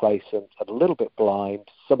bit complacent and a little bit blind,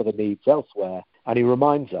 some of the needs elsewhere, and he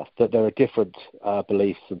reminds us that there are different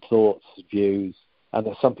beliefs and thoughts, views, and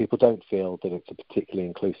that some people don't feel that it's a particularly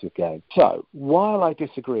inclusive game. So, while I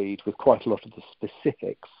disagreed with quite a lot of the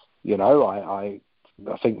specifics, you know, I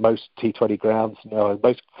think most T20 grounds,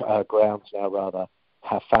 most grounds now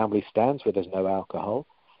have family stands where there's no alcohol.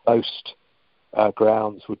 Most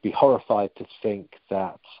grounds would be horrified to think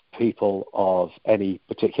that people of any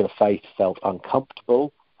particular faith felt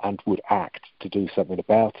uncomfortable and would act to do something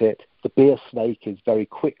about it. The beer snake is very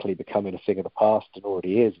quickly becoming a thing of the past and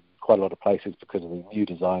already is in quite a lot of places because of the new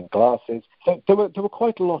design glasses. So there were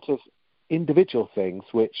quite a lot of individual things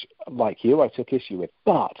which, like you, I took issue with.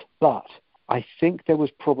 But I think there was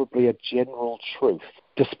probably a general truth,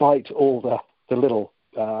 despite all the little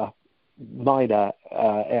minor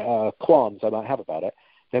qualms I might have about it.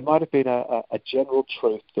 There might have been a general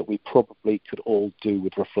truth that we probably could all do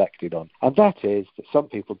with reflecting on. And that is that some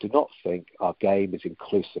people do not think our game is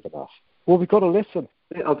inclusive enough. Well, we've got to listen.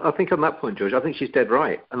 I think on that point, George, I think she's dead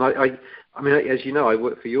right. And I mean, as you know, I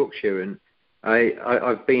work for Yorkshire, and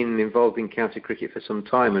I've been involved in county cricket for some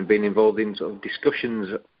time and been involved in sort of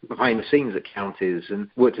discussions behind the scenes at counties and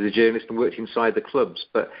worked as a journalist and worked inside the clubs.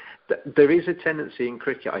 But there is a tendency in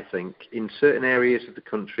cricket, I think, in certain areas of the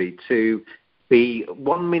country to be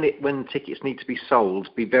 1 minute when tickets need to be sold,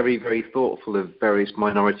 be very, very thoughtful of various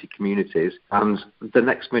minority communities, and the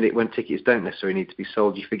next minute when tickets don't necessarily need to be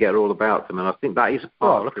sold, you forget all about them. And I think that is a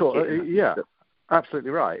part of cricket. Yeah.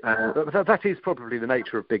 Absolutely right. That is probably the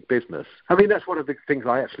nature of big business. I mean, that's one of the things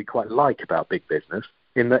I actually quite like about big business,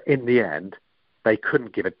 in that in the end, they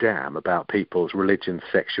couldn't give a damn about people's religion,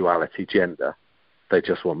 sexuality, gender. They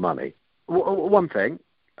just want money. One thing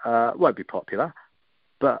won't be popular,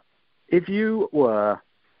 but if you were...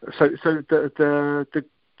 So the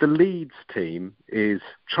Leeds team is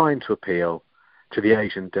trying to appeal to the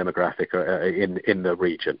Asian demographic in the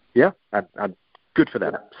region, yeah? And good for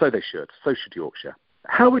them. So they should. So should Yorkshire.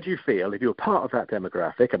 How would you feel if you were part of that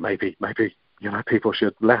demographic, and maybe people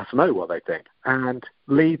should let us know what they think, and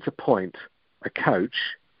Leeds appoint a coach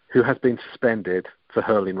who has been suspended for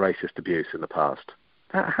hurling racist abuse in the past?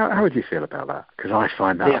 How would you feel about that? Because I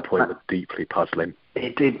find that appointment deeply puzzling.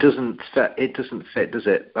 It doesn't fit, does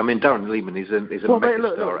it? I mean, Darren Lehmann is a megastar.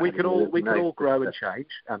 Look, we can all grow and change,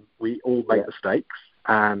 and we all make mistakes.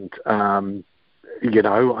 And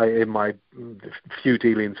in my few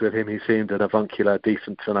dealings with him, he seemed an avuncular,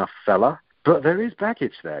 decent enough fella. But there is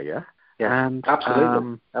baggage there, yeah. Yeah, and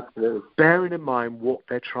absolutely. Bearing in mind what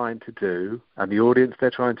they're trying to do and the audience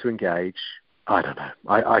they're trying to engage, I don't know.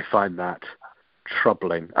 I find that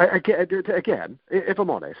troubling. Again, if I'm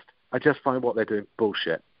honest, I just find what they're doing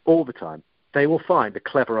bullshit all the time. They will find a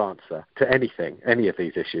clever answer to anything, any of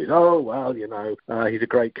these issues. Oh, well, he's a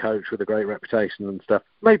great coach with a great reputation and stuff.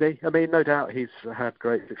 Maybe. I mean, no doubt he's had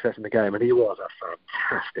great success in the game, and he was a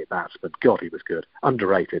fantastic batsman. God, he was good.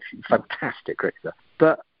 Underrated. Fantastic cricketer.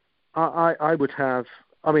 But I would have...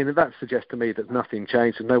 I mean, that suggests to me that nothing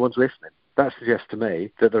changed and no one's listening. That suggests to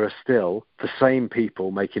me that there are still the same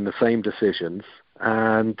people making the same decisions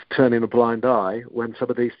and turning a blind eye when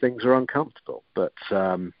some of these things are uncomfortable. But,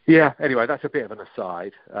 anyway, that's a bit of an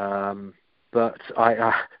aside. But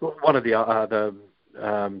one of the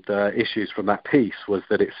issues from that piece was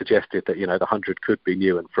that it suggested that, the 100 could be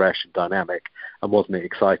new and fresh and dynamic, and wasn't it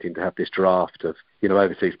exciting to have this draft of,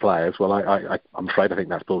 overseas players? Well, I'm afraid I think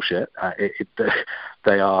that's bullshit.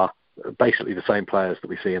 They are basically the same players that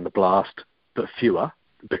we see in the Blast, but fewer,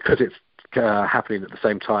 because it's happening at the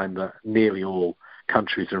same time that nearly all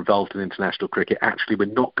countries are involved in international cricket. Actually, we're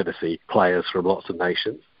not going to see players from lots of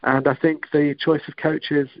nations. And I think the choice of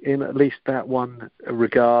coaches in at least that one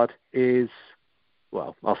regard is,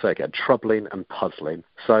 well, I'll say again, troubling and puzzling.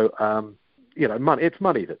 So, money, it's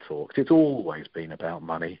money that talks. It's always been about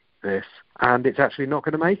money, this, and it's actually not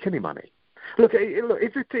going to make any money. Look,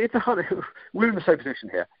 if the 100, we're in the same position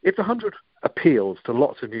here. If the 100 appeals to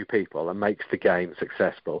lots of new people and makes the game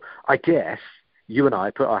successful, I guess you and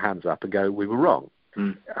I put our hands up and go, we were wrong.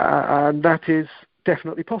 And that is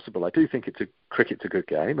definitely possible. I do think cricket's a good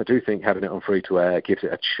game. I do think having it on free-to-air gives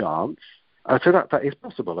it a chance. So that is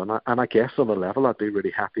possible, and I guess on the level I'd be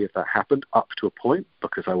really happy if that happened up to a point,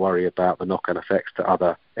 because I worry about the knock-on effects to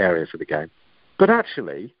other areas of the game. But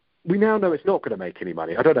actually, we now know it's not going to make any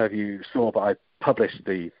money. I don't know if you saw, but I published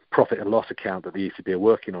the profit and loss account that the ECB are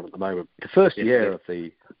working on at the moment. The first year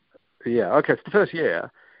the first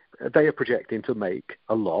year they are projecting to make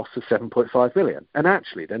a loss of 7.5 million, and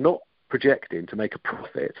actually they're not projecting to make a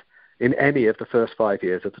profit in any of the first 5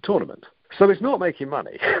 years of the tournament. So it's not making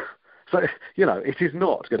money. So, it is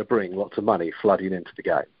not going to bring lots of money flooding into the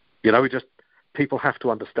game. People have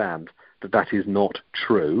to understand that is not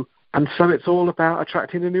true. And so it's all about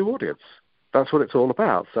attracting a new audience. That's what it's all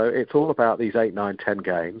about. So it's all about these 8, 9, 10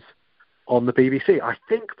 games on the BBC. I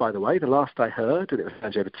think, by the way, the last I heard, and it was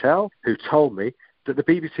Sanjay Patel who told me that the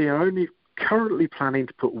BBC are only currently planning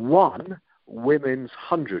to put one women's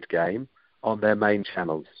 100 game on their main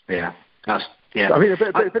channels. Yeah. I mean,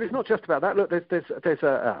 but it's not just about that. Look, there's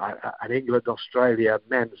an England-Australia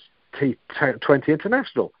men's T20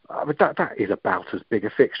 international. I mean, that is about as big a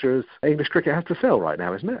fixture as English cricket has to sell right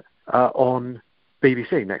now, isn't it? On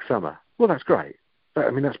BBC next summer. Well, that's great.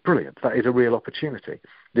 That's brilliant. That is a real opportunity.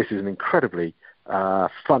 This is an incredibly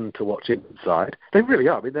fun to watch inside. They really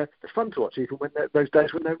are. I mean, they're fun to watch even when those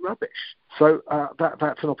days when they're rubbish. So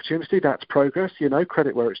that's an opportunity. That's progress.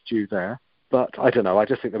 Credit where it's due there. But I don't know. I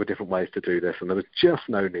just think there were different ways to do this, and there was just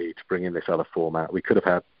no need to bring in this other format.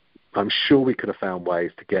 I'm sure we could have found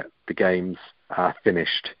ways to get the games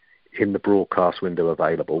finished in the broadcast window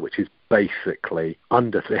available, which is basically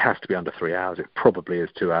it has to be under 3 hours. It probably is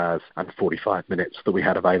 2 hours and 45 minutes that we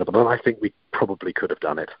had available, and I think we probably could have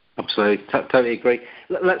done it. Absolutely, totally agree.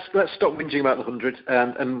 Let's stop whinging about the 100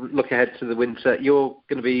 and look ahead to the winter. You're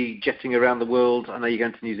going to be jetting around the world. I know you're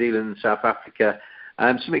going to New Zealand and South Africa.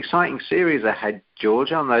 Some exciting series ahead,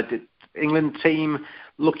 George. I know the England team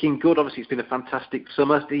looking good. Obviously, it's been a fantastic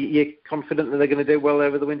summer. Are you confident that they're going to do well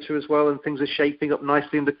over the winter as well, and things are shaping up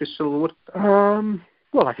nicely under Chris Silverwood?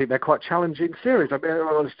 Well, I think they're quite challenging series.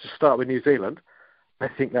 Let's just start with New Zealand. I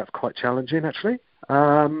think that's quite challenging, actually.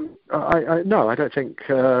 I don't think.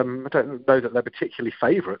 I don't know that they're particularly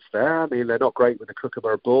favourites there. I mean, they're not great with a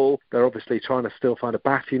Kookaburra ball. They're obviously trying to still find a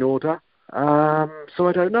batting order. So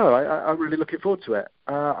I don't know. I'm really looking forward to it.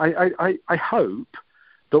 I hope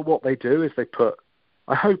that what they do is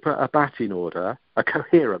I hope a batting order, a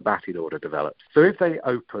coherent batting order develops. So if they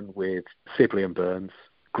open with Sibley and Burns,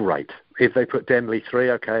 great. If they put Denley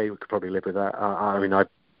 3, okay, we could probably live with that. I'm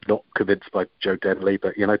not convinced by Joe Denley,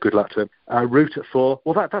 but, good luck to him. Root at 4,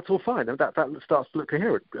 well, that's all fine. That starts to look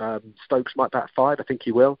coherent. Stokes might bat 5, I think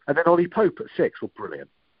he will. And then Ollie Pope at 6, well, brilliant.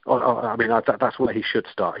 That's where he should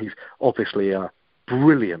start. He's obviously a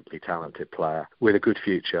brilliantly talented player with a good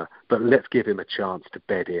future, but let's give him a chance to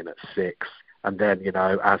bed in at 6. And then,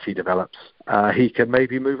 as he develops, he can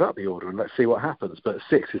maybe move up the order, and let's see what happens. But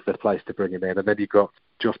 6 is the place to bring him in. And then you've got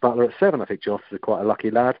Joss Buttler at 7. I think Joss is quite a lucky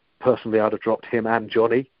lad. Personally, I'd have dropped him and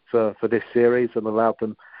Johnny for this series and allowed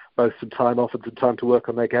them both some time off and some time to work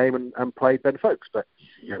on their game and play Ben Foakes. But,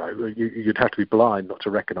 you'd have to be blind not to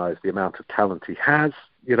recognise the amount of talent he has.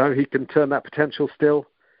 He can turn that potential still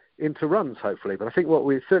into runs, hopefully. But I think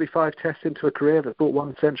with 35 tests into a career that's brought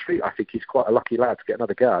 1 century, I think he's quite a lucky lad to get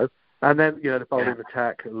another go. And then, the bowling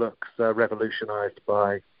attack looks revolutionised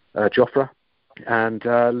by Jofra. And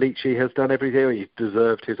Leachy has done everything. He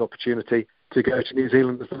deserved his opportunity to go to New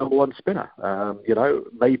Zealand as the number 1 spinner.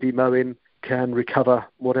 Maybe Moeen can recover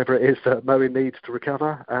whatever it is that Moeen needs to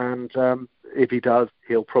recover. And if he does,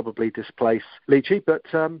 he'll probably displace Leachy. But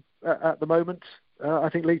at the moment, I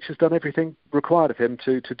think Leach has done everything required of him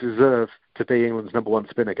to deserve to be England's number 1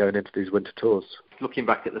 spinner going into these winter tours. Looking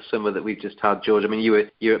back at the summer that we've just had, George, I mean, you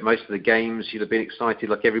were at most of the games. You'd have been excited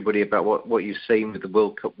like everybody about what you've seen with the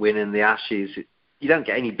World Cup win and the Ashes. You don't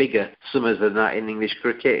get any bigger summers than that in English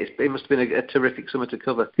cricket. It must have been a terrific summer to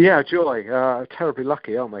cover. Yeah, joy. Terribly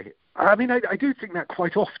lucky, aren't we? I mean, I do think that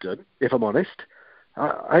quite often, if I'm honest.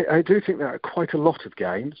 I do think that quite a lot of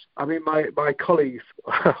games. I mean, my colleagues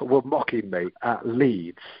were mocking me at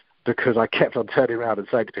Leeds because I kept on turning around and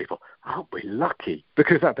saying to people, aren't we lucky?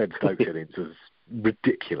 Because that Ben Stokes innings was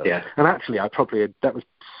ridiculous. Yeah. And actually, that was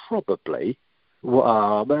probably...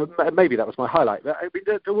 maybe that was my highlight. I mean,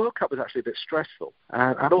 the World Cup was actually a bit stressful.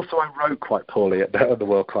 And also I wrote quite poorly at the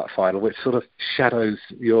World Cup final, which sort of shadows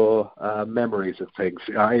your memories of things.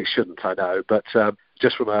 It shouldn't, I know. But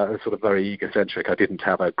just from a sort of very egocentric, I didn't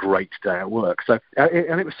have a great day at work. So,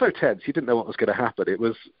 and it was so tense, you didn't know what was going to happen. It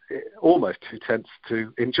was almost too tense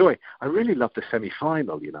to enjoy. I really loved the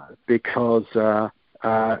semi-final, because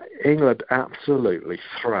England absolutely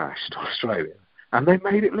thrashed Australia. And they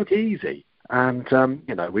made it look easy. And,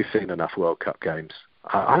 we've seen enough World Cup games.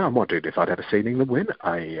 I'm wondering if I'd ever seen England win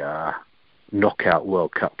a knockout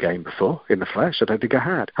World Cup game before in the flesh. I don't think I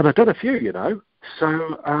had. And I've done a few,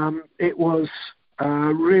 So it was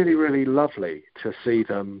really, really lovely to see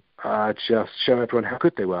them just show everyone how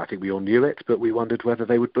good they were. I think we all knew it, but we wondered whether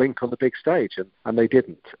they would blink on the big stage, and they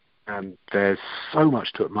didn't. And there's so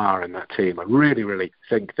much to admire in that team. I really, really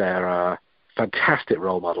think they're fantastic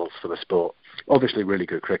role models for the sport. Obviously really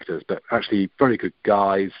good cricketers, but actually very good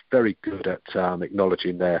guys, very good at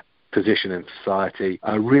acknowledging their position in society,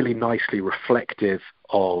 really nicely reflective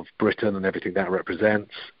of Britain and everything that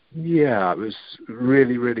represents. Yeah, it was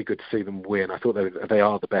really, really good to see them win. I thought they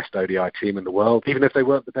are the best ODI team in the world. Even if they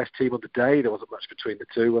weren't the best team on the day, there wasn't much between the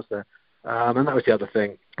two, was there? And that was the other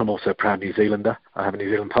thing. I'm also a proud New Zealander. I have a New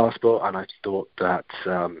Zealand passport, and I thought that...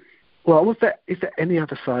 is there any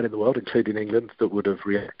other side in the world, including England, that would have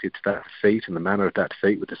reacted to that defeat and the manner of that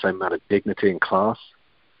defeat with the same amount of dignity and class?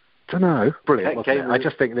 I don't know. Brilliant, wasn't it? I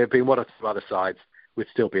just think there had been one or two other sides would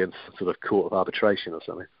still be in some sort of court of arbitration or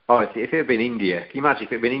something. Oh, if it had been India, can you imagine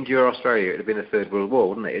if it had been India or Australia, it would have been a Third World War,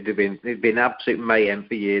 wouldn't it? It'd been absolute mayhem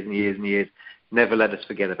for years and years and years. Never let us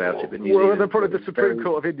forget about it. But New Zealand, probably the Supreme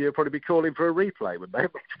Court of India would probably be calling for a replay, wouldn't they?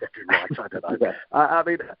 Right, I don't know.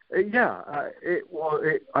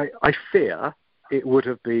 I fear it would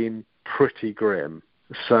have been pretty grim.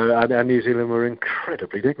 So, and New Zealand were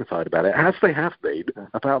incredibly dignified about it, as they have been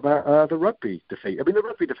about the rugby defeat. I mean, the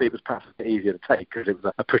rugby defeat was perhaps easier to take because it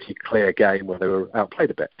was a pretty clear game where they were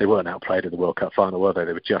outplayed a bit. They weren't outplayed in the World Cup final, were they?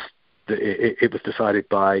 They were just... It was decided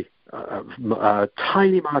by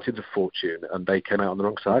tiny margins of fortune, and they came out on the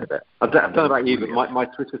wrong side of it. I don't know about you, but my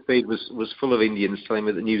Twitter feed was full of Indians telling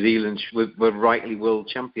me that New Zealand were rightly world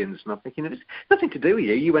champions, and I'm thinking, it's nothing to do with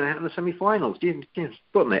you. You went out in the semi-finals,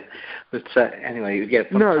 wasn't it? But anyway, yeah.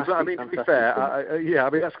 No, but I mean, to be fair,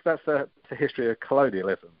 that's the history of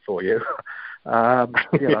colonialism for you.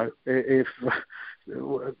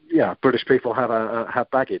 British people have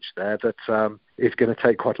baggage there that is going to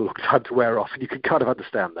take quite a long time to wear off, and you can kind of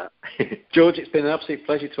understand that. George, it's been an absolute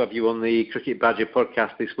pleasure to have you on the Cricket Badger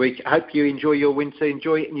podcast this week. I hope you enjoy your winter,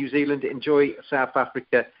 enjoy New Zealand, enjoy South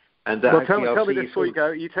Africa, and tell me this before you go.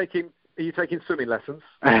 Are you taking swimming lessons?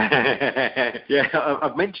 Yeah,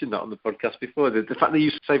 I've mentioned that on the podcast before. The fact that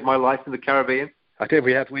you saved my life in the Caribbean. I did.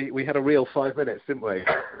 We had a real 5 minutes, didn't we?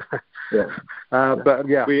 Yeah. I'm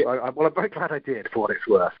very glad I did, for what it's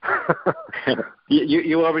worth.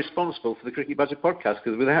 You are responsible for the Cricket Badger podcast,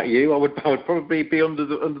 because without you, I would probably be under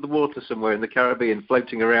the water somewhere in the Caribbean,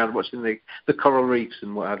 floating around, watching the coral reefs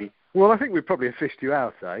and what have you. Well, I think we'd probably have fished you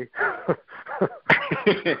out, eh?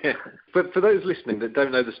 But for those listening that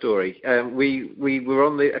don't know the story, we were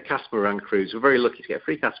on a catamaran cruise. We're very lucky to get a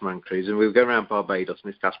free catamaran cruise, and we were going around Barbados in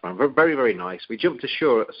this catamaran. Very, very nice. We jumped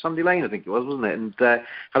ashore at Sandy Lane, I think it was, wasn't it? And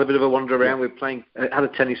had a bit of a wander around. We were playing, had a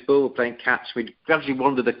tennis ball, we were playing catch. We gradually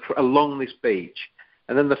wandered along this beach.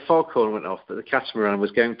 And then the foghorn went off that the catamaran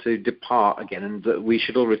was going to depart again, and that we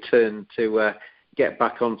should all return to get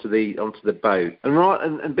back onto the boat.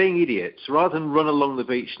 And being idiots, rather than run along the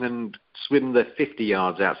beach and swim the 50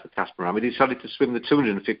 yards out to the catamaran, we decided to swim the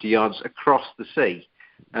 250 yards across the sea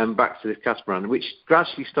and back to the catamaran, which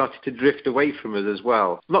gradually started to drift away from us as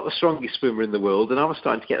well. Not the strongest swimmer in the world, and I was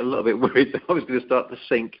starting to get a little bit worried that I was going to start to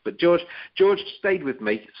sink. But George stayed with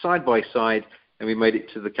me side by side, and we made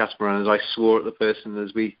it to the catamaran as I swore at the person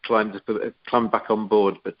as we climbed back on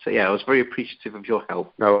board. But I was very appreciative of your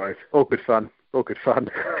help. No worries. All good fun.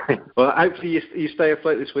 Well, hopefully you stay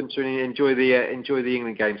afloat this winter and enjoy the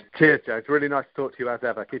England games. Cheers, Joe. It's really nice to talk to you as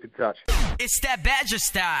ever. Keep in touch. It's that Badger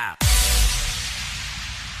style.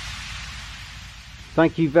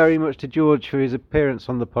 Thank you very much to George for his appearance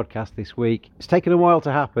on the podcast this week. It's taken a while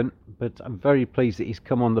to happen, but I'm very pleased that he's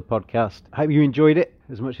come on the podcast. I hope you enjoyed it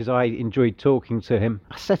as much as I enjoyed talking to him.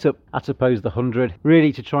 I set up At Oppose the 100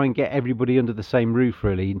 really to try and get everybody under the same roof,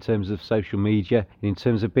 really, in terms of social media, in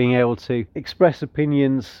terms of being able to express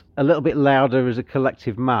opinions a little bit louder as a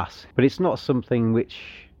collective mass. But it's not something which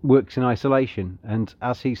works in isolation. And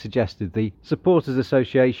as he suggested, the Supporters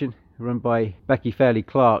Association, run by Becky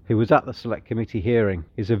Fairley-Clark, who was at the Select Committee hearing,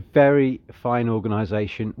 is a very fine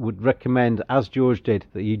organisation. Would recommend, as George did,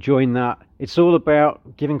 that you join that. It's all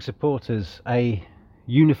about giving supporters a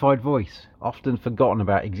unified voice, often forgotten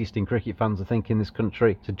about existing cricket fans, I think, in this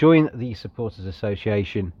country. So join the Supporters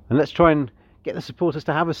Association and let's try and get the supporters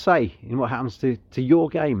to have a say in what happens to your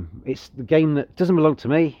game. It's the game that doesn't belong to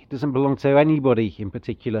me, it doesn't belong to anybody in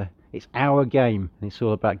particular. It's our game, and it's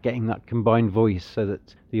all about getting that combined voice so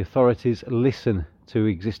that the authorities listen to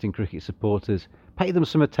existing cricket supporters, pay them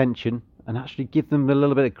some attention, and actually give them a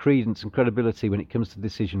little bit of credence and credibility when it comes to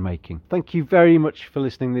decision making. Thank you very much for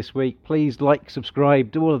listening this week. Please like, subscribe,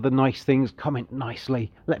 do all of the nice things, comment nicely,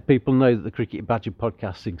 let people know that the Cricket Badger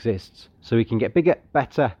podcast exists so we can get bigger,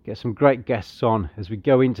 better, get some great guests on as we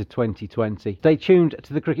go into 2020. Stay tuned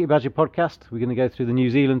to the Cricket Badger podcast. We're going to go through the New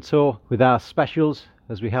Zealand tour with our specials,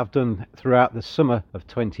 as we have done throughout the summer of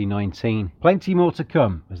 2019. Plenty more to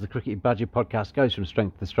come as the Cricket Badger podcast goes from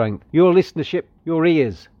strength to strength. Your listenership, your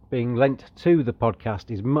ears being lent to the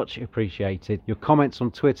podcast is much appreciated. Your comments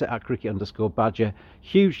on Twitter at cricket_badger,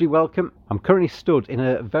 hugely welcome. I'm currently stood in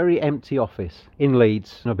a very empty office in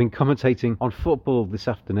Leeds, and I've been commentating on football this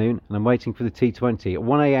afternoon, and I'm waiting for the T20 at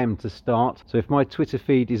 1 a.m. to start. So if my Twitter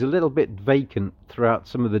feed is a little bit vacant throughout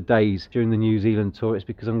some of the days during the New Zealand tour, it's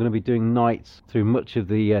because I'm going to be doing nights through much of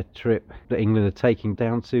the trip that England are taking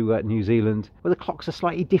down to New Zealand, where the clocks are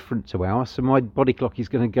slightly different to ours, so my body clock is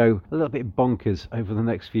going to go a little bit bonkers over the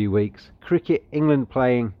next few weeks. Cricket, England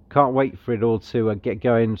playing, can't wait for it all to get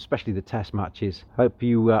going, especially the test matches. Hope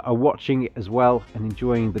you are watching it as well and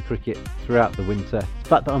enjoying the cricket throughout the winter. The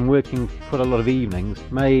fact that I'm working quite a lot of evenings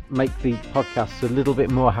may make the podcasts a little bit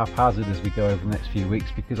more haphazard as we go over the next few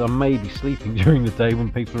weeks, because I may be sleeping during the day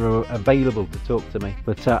when people are available to talk to me.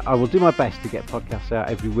 But I will do my best to get podcasts out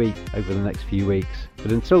every week over the next few weeks.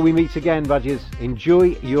 But until we meet again, Badgers,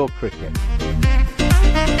 enjoy your cricket.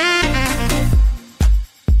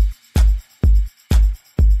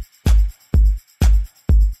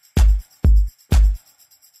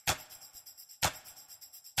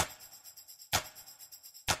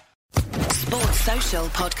 Social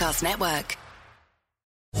Podcast Network.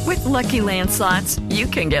 With Lucky Land Slots, you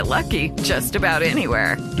can get lucky just about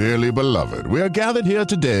anywhere. Dearly beloved, we are gathered here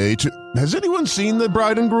today to... Has anyone seen the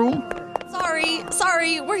bride and groom?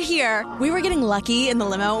 Sorry, we're here. We were getting lucky in the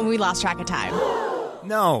limo and we lost track of time.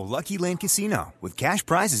 No, Lucky Land Casino, with cash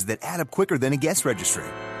prizes that add up quicker than a guest registry.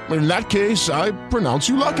 In that case, I pronounce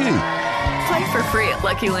you lucky. Play for free at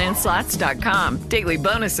LuckyLandSlots.com. Daily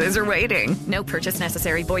bonuses are waiting. No purchase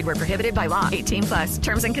necessary. Void where prohibited by law. 18+.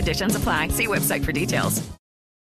 Terms and conditions apply. See website for details.